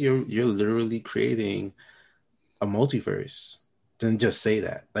 you're literally creating a multiverse. Then just say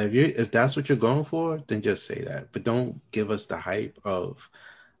that. Like, if that's what you're going for, then just say that. But don't give us the hype of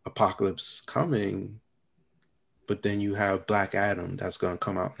Apocalypse coming, but then you have Black Adam that's going to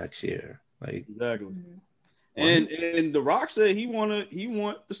come out next year. Like, exactly. And The Rock said he want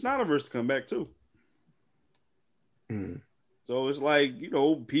the Snyderverse to come back too. So it's like,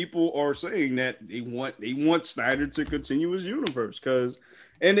 people are saying that they want Snyder to continue his universe,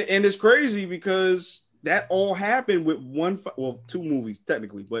 and it's crazy because that all happened with two movies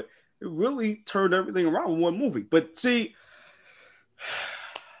technically, but it really turned everything around with one movie. But see,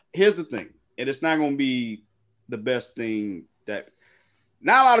 here's the thing, and it's not going to be the best thing that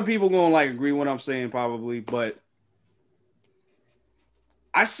not a lot of people going to agree with what I'm saying probably, but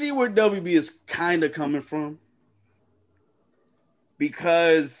I see where WB is kind of coming from,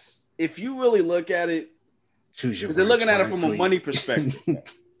 because if you really look at it, because they're looking at it from a money perspective.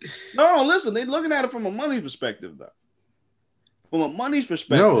 No, listen, they're looking at it from a money perspective, though. From a money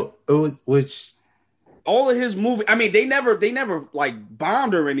perspective. No, which all of his movies, I mean, they never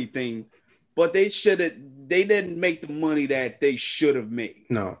bombed or anything, but they didn't make the money that they should have made.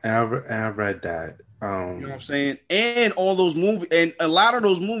 No, I've read that. You know what I'm saying? And all those movies, and a lot of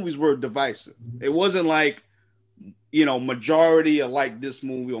those movies were divisive. It wasn't like, majority like this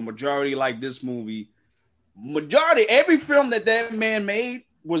movie or majority like this movie. Majority, every film that man made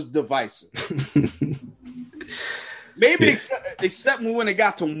was divisive. Maybe except when it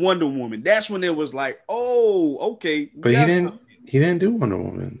got to Wonder Woman. That's when it was like, oh, okay. But he didn't do Wonder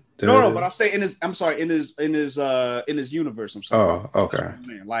Woman. No, but I'm saying in his universe. I'm sorry. Oh, okay.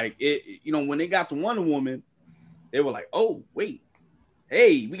 Like it, when they got to Wonder Woman, they were like, oh, wait,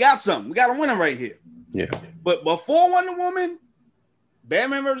 hey, we got something. We got a winner right here. Yeah. But before Wonder Woman,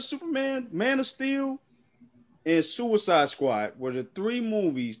 Batman vs Superman, Man of Steel, and Suicide Squad were the three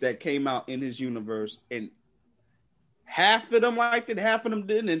movies that came out in his universe, and half of them liked it, half of them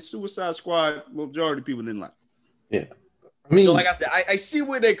didn't, and Suicide Squad, majority of people didn't like it. Yeah. I mean, so like I said, I see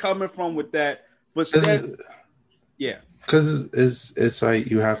where they're coming from with that, but yeah, because it's like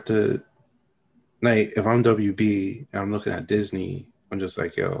you have to, like, if I'm WB and I'm looking at Disney, I'm just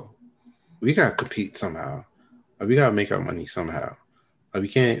like, yo, we gotta compete somehow. Like, we gotta make our money somehow. Like, we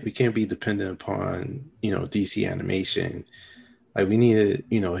can't be dependent upon DC animation. Like, we need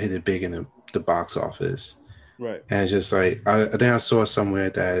to hit it big in the box office. Right. And it's just like, I think I saw somewhere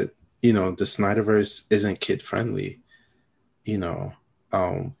that the Snyderverse isn't kid friendly.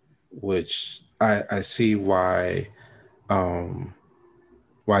 Which I see why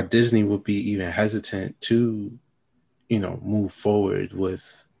Disney would be even hesitant to, move forward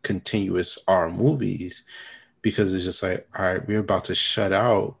with continuous R movies, because it's just like, all right, we're about to shut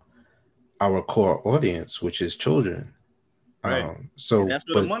out our core audience, which is children. Right. So and that's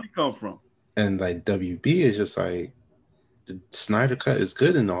where the money come from. And like WB is just like, the Snyder Cut is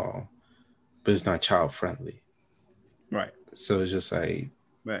good and all, but it's not child friendly. Right. So it's just like,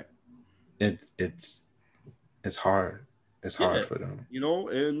 right. It's hard. It's hard for them.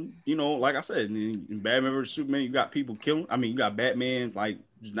 And like I said, in Batman vs Superman, you got people killing. I mean, you got Batman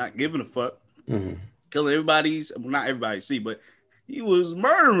just not giving a fuck, killing everybody's. Well, not everybody see, but he was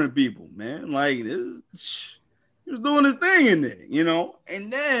murdering people, man. Like he was doing his thing in there, you know.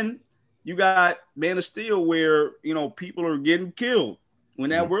 And then you got Man of Steel, where people are getting killed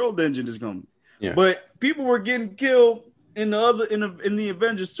when that world engine is coming. Yeah. But people were getting killed in the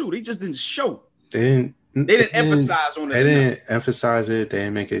Avengers too. They just didn't show. They didn't emphasize on it. They didn't emphasize it. They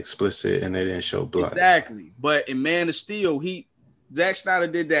didn't make it explicit, and they didn't show blood. Exactly. But in Man of Steel, Zack Snyder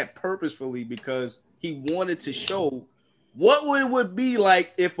did that purposefully because he wanted to show what it would be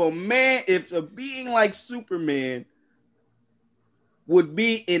like if a being like Superman would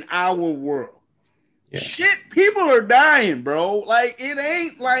be in our world. Yeah. Shit, people are dying, bro. Like it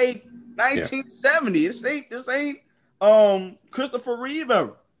ain't like 1970. Yeah. This ain't Christopher Reeve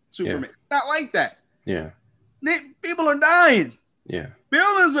era Superman. It's not like that. Yeah. People are dying. Yeah.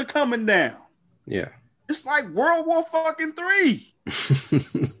 Buildings are coming down. Yeah. It's like World War fucking 3.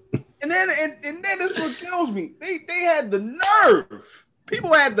 and then this is what kills me. They had the nerve.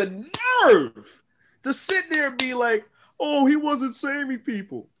 People had the nerve to sit there and be like, oh, he wasn't saving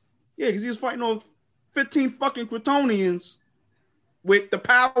people. Yeah, because he was fighting off 15 fucking Kryptonians with the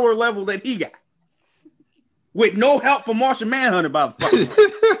power level that he got. With no help from Martian Manhunter, by the fuck.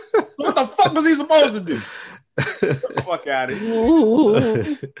 What the fuck was he supposed to do? Get the fuck out of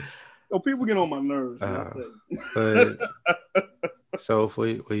here. Yo, people get on my nerves. But so,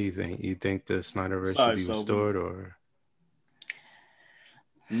 what do you think? You think the Snyderverse should be restored, or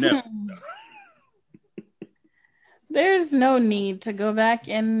no? There's no need to go back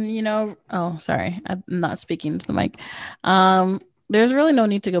and Oh, sorry, I'm not speaking to the mic. There's really no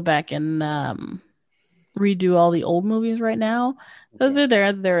need to go back and redo all the old movies right now because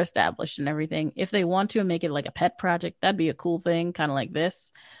they're established and everything. If they want to make it like a pet project, that'd be a cool thing, kind of like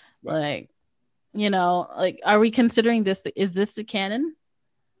this. Right. Like, are we considering this? Is this the canon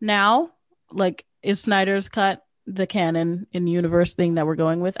now? Like, is Snyder's cut the canon in universe thing that we're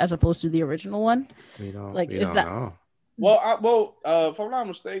going with, as opposed to the original one? We don't. Know. Well, if I'm not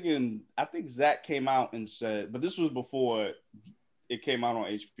mistaken, I think Zach came out and said, but this was before it came out on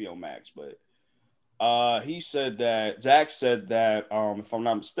HBO Max. But Zach said that, if I'm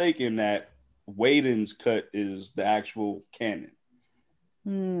not mistaken, that Whedon's cut is the actual canon.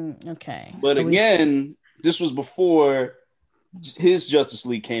 Okay. But so again, this was before his Justice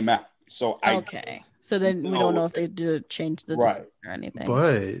League came out. So so then we don't know if they did change the decision or anything.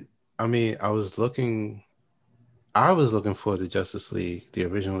 But I mean, I was looking for the Justice League, the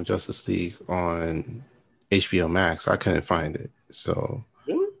original Justice League on HBO Max. I couldn't find it. So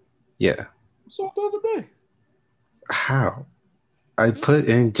really? Yeah. I saw it the other day. How? I put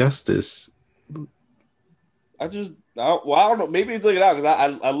in Justice. I don't know. Maybe you took it out because I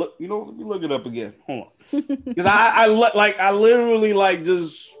look. Let me look it up again. Hold on, because I literally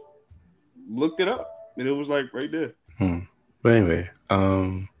just looked it up and it was like right there. But anyway,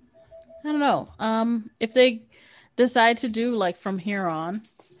 I don't know. If they decide to do like from here on,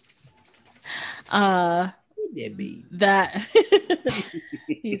 that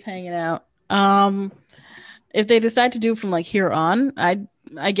he's hanging out. If they decide to do from like here on, I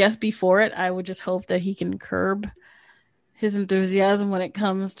guess before it, I would just hope that he can curb his enthusiasm when it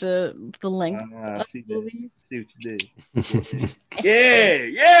comes to the length of movies. See what you did.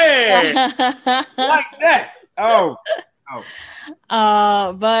 yeah. Like that. Oh.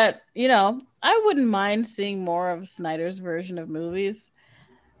 But I wouldn't mind seeing more of Snyder's version of movies.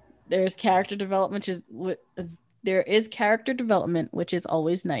 There's character development, which is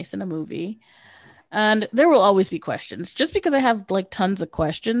always nice in a movie. And there will always be questions. Just because I have like tons of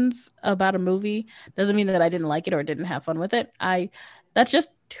questions about a movie doesn't mean that I didn't like it or didn't have fun with it. That's just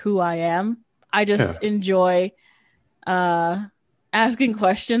who I am. I just enjoy asking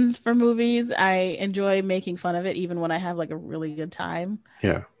questions for movies. I enjoy making fun of it, even when I have like a really good time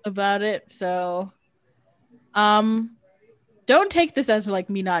about it. So don't take this as like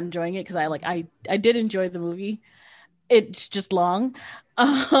me not enjoying it, because I did enjoy the movie. It's just long.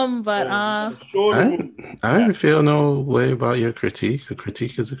 But I don't feel no way about your critique. A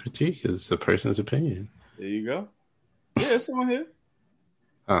critique is a critique. It's a person's opinion. There you go. Yeah, it's on here.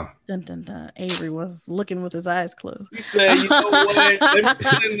 Oh. Dun, dun, dun. Avery was looking with his eyes closed. He said, "You know what? Let me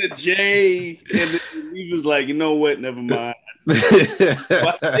put in the J," and he was like, "You know what? Never mind."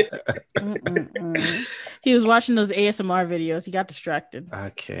 He was watching those ASMR videos. He got distracted. I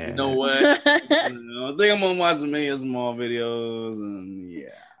can't. You know what? I think I'm gonna watch some ASMR videos, and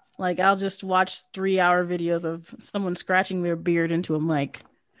like I'll just watch 3-hour videos of someone scratching their beard into a mic.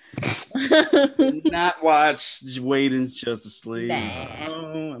 Not watch Whedon's Justice League. Nah. I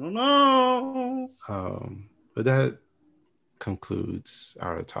don't know. But that concludes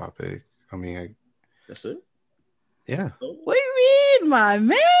our topic. I mean, that's it. Yeah. What do you mean, my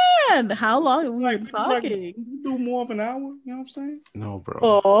man? How long have we been Like, talking? you do more of an hour. You know what I'm saying? No, bro.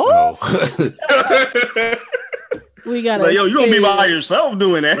 Oh. No. We gotta. Like, yo, you gonna be by yourself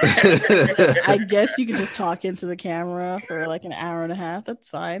doing that? I guess you could just talk into the camera for like an hour and a half. That's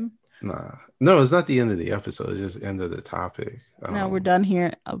fine. Nah. No, it's not the end of the episode. It's just the end of the topic. Now we're done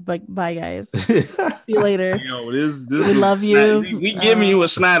here. Bye, guys. See See you later. Yo, this We love you. We giving you a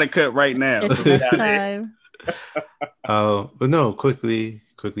Snyder cut right now. It's next time. But no, quickly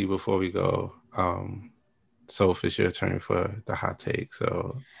before we go, Soph, it's your turn for the hot take.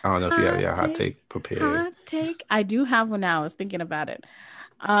 So I don't know if you have your hot take prepared. Hot take. I do have one now. I was thinking about it.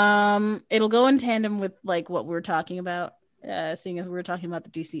 It'll go in tandem with like what we're talking about. Seeing as we were talking about the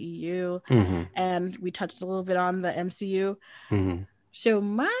DCEU and we touched a little bit on the MCU. Mm-hmm. So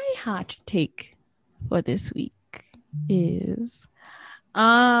my hot take for this week is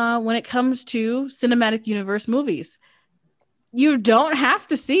when it comes to cinematic universe movies, you don't have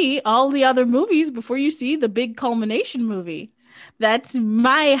to see all the other movies before you see the big culmination movie. That's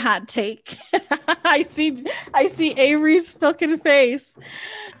my hot take. I see Avery's fucking face.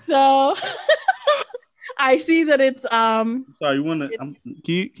 So I see that it's Sorry, you wanna?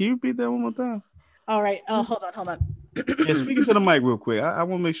 Can you repeat that one more time? All right. Oh, hold on. Yeah, speaking to the mic real quick. I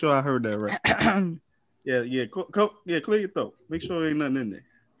want to make sure I heard that right. Yeah. Clear your throat. Make sure there ain't nothing in there.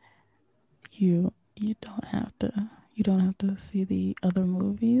 You don't have to see the other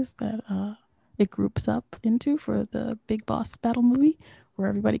movies that it groups up into for the big boss battle movie where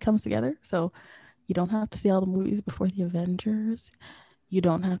everybody comes together. So you don't have to see all the movies before the Avengers. You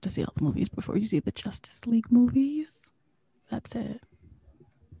don't have to see all the movies before you see the Justice League movies. That's it.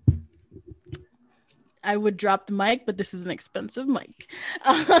 I would drop the mic, but this is an expensive mic.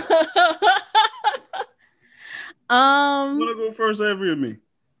 You wanna go first, Avery, or me?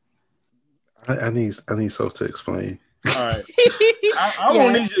 I need Soph to explain. All right. I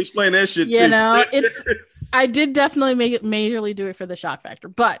won't need you to explain that shit. You know, I did definitely make it majorly do it for the shock factor,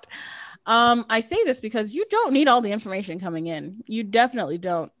 but I say this because you don't need all the information coming in. You definitely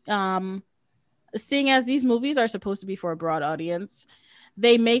don't. Seeing as these movies are supposed to be for a broad audience,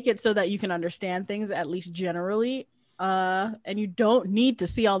 they make it so that you can understand things at least generally, and you don't need to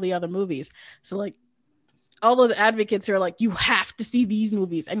see all the other movies. So like all those advocates who are like, you have to see these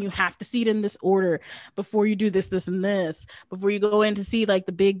movies and you have to see it in this order before you do this, this, and this, before you go in to see like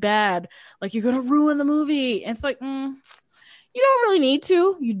the big bad, like you're gonna ruin the movie. And it's like, you don't really need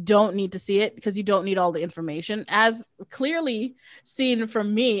to. You don't need to see it because you don't need all the information. As clearly seen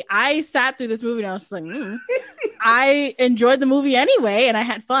from me, I sat through this movie and I was like, I enjoyed the movie anyway and I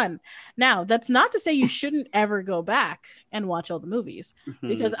had fun. Now, that's not to say you shouldn't ever go back and watch all the movies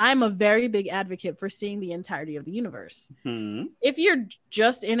because I'm a very big advocate for seeing the entirety of the universe. If you're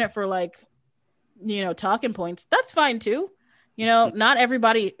just in it for like, talking points, that's fine too. Not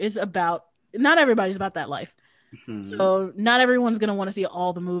everybody's about that life. So not everyone's going to want to see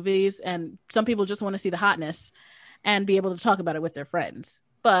all the movies, and some people just want to see the hotness and be able to talk about it with their friends.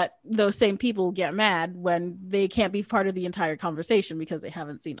 But those same people get mad when they can't be part of the entire conversation because they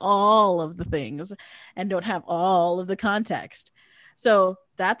haven't seen all of the things and don't have all of the context. So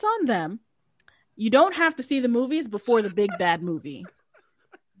that's on them. You don't have to see the movies before the big bad movie.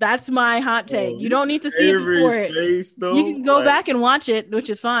 That's my hot take. You don't need to see it before it. You can go back and watch it, which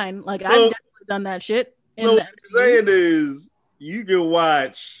is fine. Like I've definitely done that shit. No, what I'm saying is you can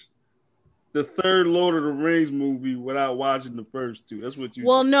watch the third Lord of the Rings movie without watching the first two. That's what you.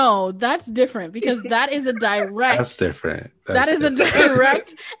 Well, no, that's different because that is a direct. That's different. That is a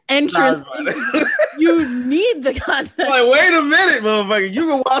direct entrance. You need the content. Like, wait a minute, motherfucker! You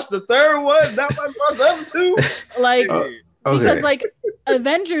can watch the third one, not watch the other two. Like, because like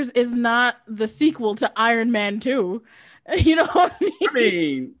Avengers is not the sequel to Iron Man 2. You know what I mean? I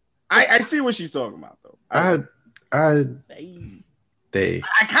mean, I see what she's talking about though. I kind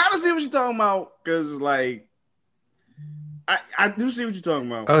of see what you're talking about because, like, I do see what you're talking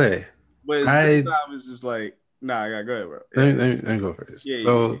about. Okay, but sometimes it's just like, nah, I gotta go ahead, bro. Let me go first. Yeah,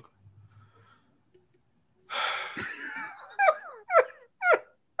 so,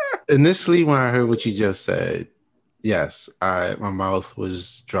 initially, when I heard what you just said, yes, my mouth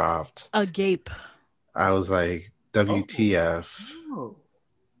was dropped agape. I was like, WTF? Oh.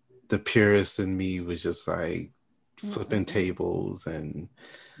 The purist in me was just like flipping tables and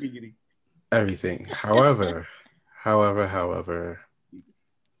everything. However, after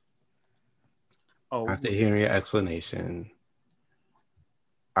hearing your explanation,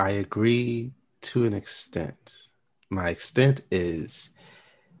 I agree to an extent. My extent is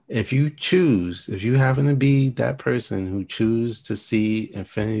if you happen to be that person who choose to see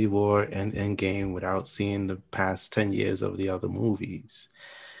Infinity War and Endgame without seeing the past 10 years of the other movies,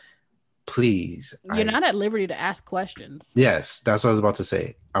 please. You're not at liberty to ask questions. Yes, that's what I was about to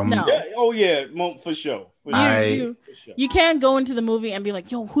say. No. Yeah, oh yeah, for sure. You can't go into the movie and be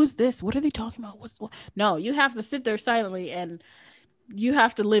like, yo, who's this? What are they talking about? What? No, you have to sit there silently and you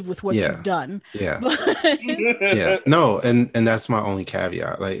have to live with what you've done. Yeah. Yeah. No, and that's my only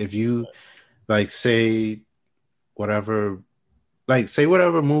caveat. Like if you say whatever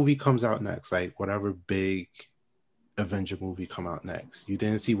movie comes out next, like whatever big Avenger movie come out next. You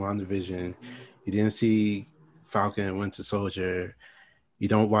didn't see WandaVision, you didn't see Falcon and Winter Soldier, you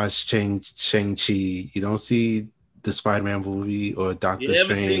don't watch Shang-Chi, you don't see the Spider-Man movie or Doctor Strange.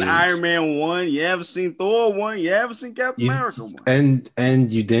 You haven't seen Iron Man 1, you haven't seen Thor 1, you haven't seen Captain America 1.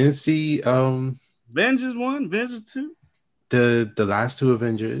 And you didn't see Avengers 1, Avengers 2. The last two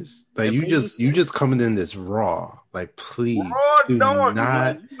Avengers. Like you just coming in this raw. Like please you know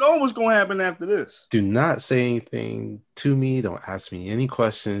what's gonna happen after this. Do not say anything to me. Don't ask me any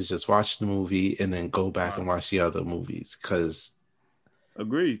questions. Just watch the movie and then go back and watch the other movies. Cause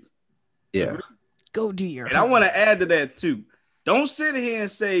agreed. Yeah. Agreed. Go do your. And I want to add to that too. Don't sit here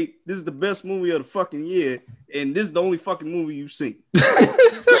and say this is the best movie of the fucking year, and this is the only fucking movie you've seen.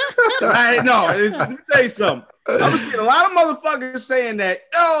 Let me tell you something. I've seen a lot of motherfuckers saying that,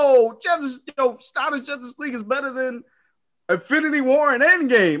 Star Wars Justice League is better than Infinity War and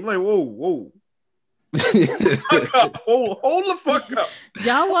Endgame. I'm like, whoa. Hold the fuck up.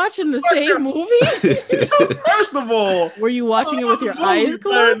 Y'all watching the same movie? First of all, were you watching it with your eyes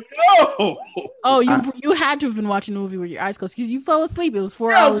closed? No. Oh, you had to have been watching the movie with your eyes closed because you fell asleep. It was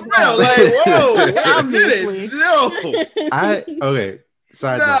 4 hours. No, like, whoa, obviously. No. I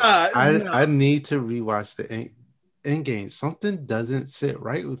need to rewatch the Endgame. Something doesn't sit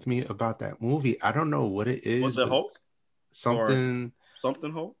right with me about that movie. I don't know what it is. Was it Hulk? Something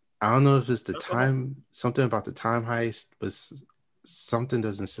Hulk? I don't know if it's the time, something about the time heist, but something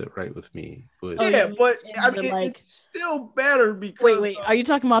doesn't sit right with me. But it's still better because. Wait, are you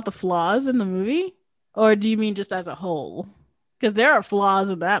talking about the flaws in the movie, or do you mean just as a whole? Because there are flaws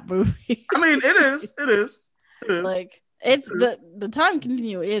in that movie. I mean, it is. Like it's the time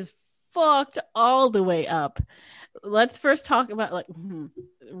continuum is fucked all the way up. Let's first talk about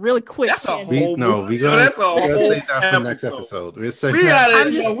really quick. That's a whole we gotta save that for next episode. We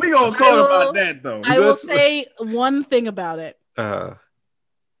gonna talk about that though. I will say one thing about it.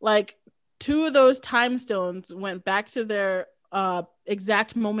 Like 2 of those time stones went back to their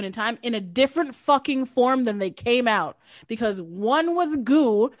exact moment in time in a different fucking form than they came out, because one was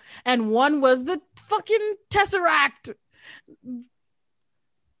goo and one was the fucking Tesseract.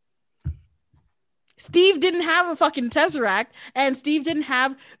 Steve didn't have a fucking Tesseract, and Steve didn't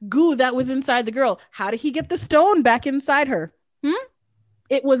have goo that was inside the girl. How did he get the stone back inside her?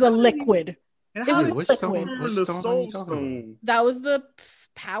 It was a liquid. It was a which liquid. Stone the Soul Stone. That was the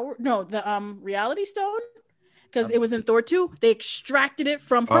power. No, the Reality Stone, because it was in Thor 2. They extracted it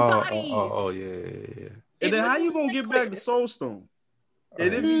from her body. Yeah. And then how you gonna get back the Soul Stone?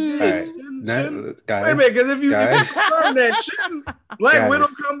 And if you did, guys, wait a minute, because if you confirm that, shouldn't Black Widow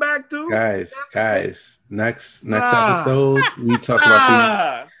come back too? Guys, next episode we talk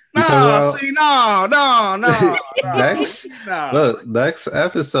about next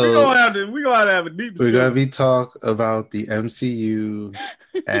episode we're gonna have a deep. We're gonna be talk about the MCU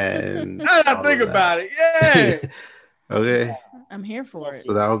and. Now that I think about it, yeah. Okay. I'm here for it.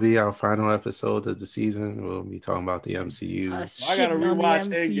 So that will be our final episode of the season. We'll be talking about the MCU. I gotta rewatch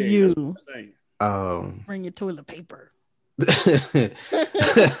Endgame. Bring your toilet paper.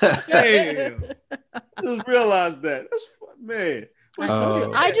 Damn. Just realized that. That's man.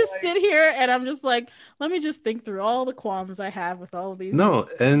 I just sit here and I'm just like, let me just think through all the qualms I have with all of these. No,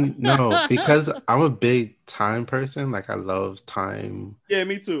 because I'm a big time person. Like I love time. Yeah,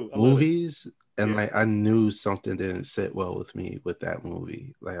 me too. Movies. And I knew something didn't sit well with me with that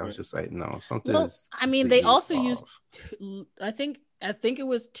movie. Like I was just like, no, something. Well, I mean, they also used. I think it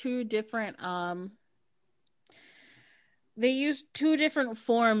was 2 different. They used 2 different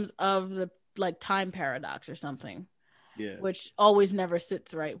forms of the time paradox or something. Yeah, which always never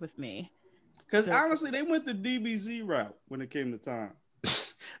sits right with me. Because honestly, they went the DBZ route when it came to time.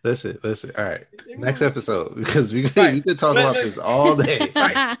 Listen. All right, next episode, because we could talk about this all day.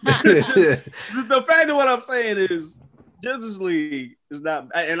 The fact of what I'm saying is, Justice League is not,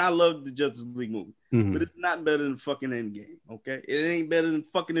 and I love the Justice League movie, but it's not better than fucking Endgame. Okay, it ain't better than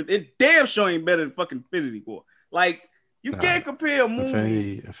fucking. It damn sure ain't better than fucking Infinity War. Like You Nah, can't compare a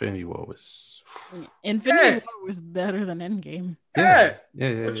movie. Infinity War was. Infinity War was better than Endgame. Yeah,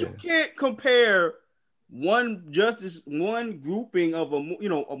 Yeah. But you can't compare one grouping of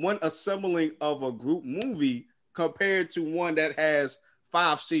one assembling of a group movie compared to one that has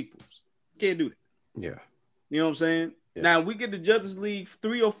 5 sequels. Can't do that. Yeah. You know what I'm saying? Yeah. Now we get the Justice League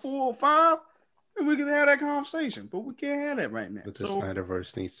 3 or 4 or 5, and we can have that conversation. But we can't have that right now. But the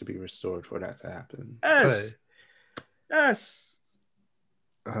Snyderverse needs to be restored for that to happen. Yes. But, yes.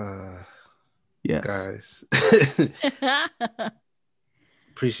 Yes. Guys.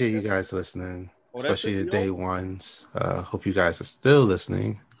 Appreciate you guys listening. Especially the day ones. Hope you guys are still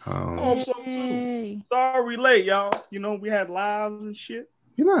listening. I hope so too. Sorry late, y'all. You know, we had lives and shit.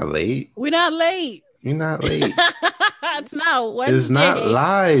 You're not late. We're not late. You're not late. It's not Wednesday. It's not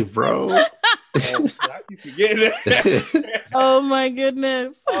live, bro. I keep forgetting that. Oh my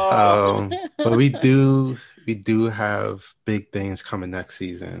goodness. But we do have big things coming next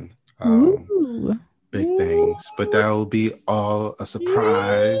season. Big things. But that will be all a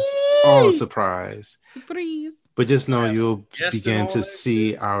surprise. Yay! All a surprise. Surprise. But just know you'll begin to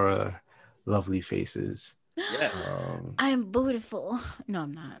see our lovely faces. Yes. I'm beautiful. No,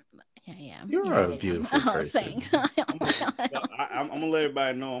 I'm not. Yeah, I am. You're a beautiful person. Thanks. I'm gonna let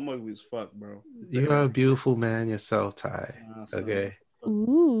everybody know I'm ugly as fuck, bro. You are a beautiful man yourself, Ty. Okay.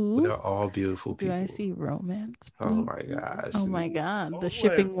 Ooh. We are all beautiful people. Do I see romance? Oh my gosh. Oh my god. The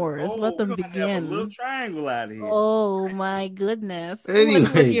shipping wars. Let them begin. Have a little triangle out of here. Oh my goodness. Anyway,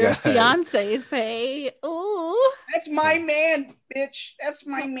 what would your guys. fiance say? Ooh. That's my man, bitch. That's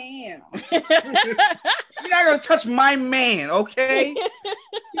my man. You're not gonna touch my man, okay?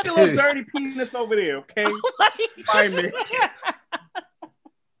 Get a little dirty penis over there, okay? My man.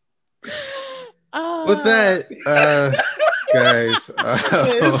 With that, guys,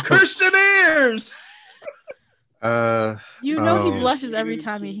 it's Christian ears. You know he blushes every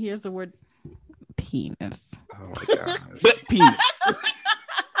time he hears the word penis. Oh my gosh. Penis.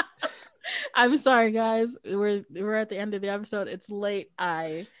 I'm sorry, guys. We're at the end of the episode. It's late.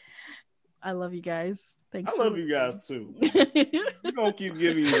 I love you guys. Thanks. I love you guys too. We're gonna keep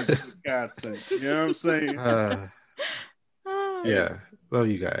giving you the content. You know what I'm saying? Yeah, love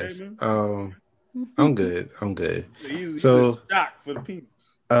you guys. I'm good. So shock for the penis.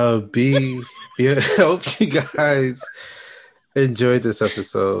 I hope you guys enjoyed this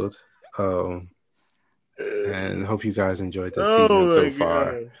episode. And hope you guys enjoyed the season so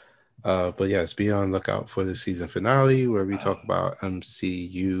far. But yes, be on lookout for the season finale where we talk about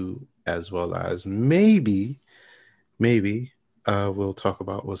MCU as well as maybe we'll talk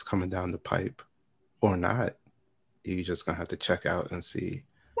about what's coming down the pipe or not. You're just gonna have to check out and see.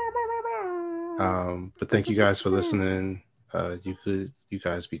 But thank you guys for listening. You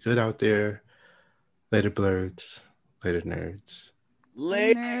guys be good out there. Later, blurs. Later, nerds.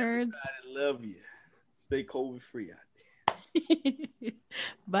 Later, nerds. I love you. Stay COVID free out there.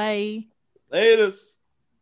 Bye. Laters.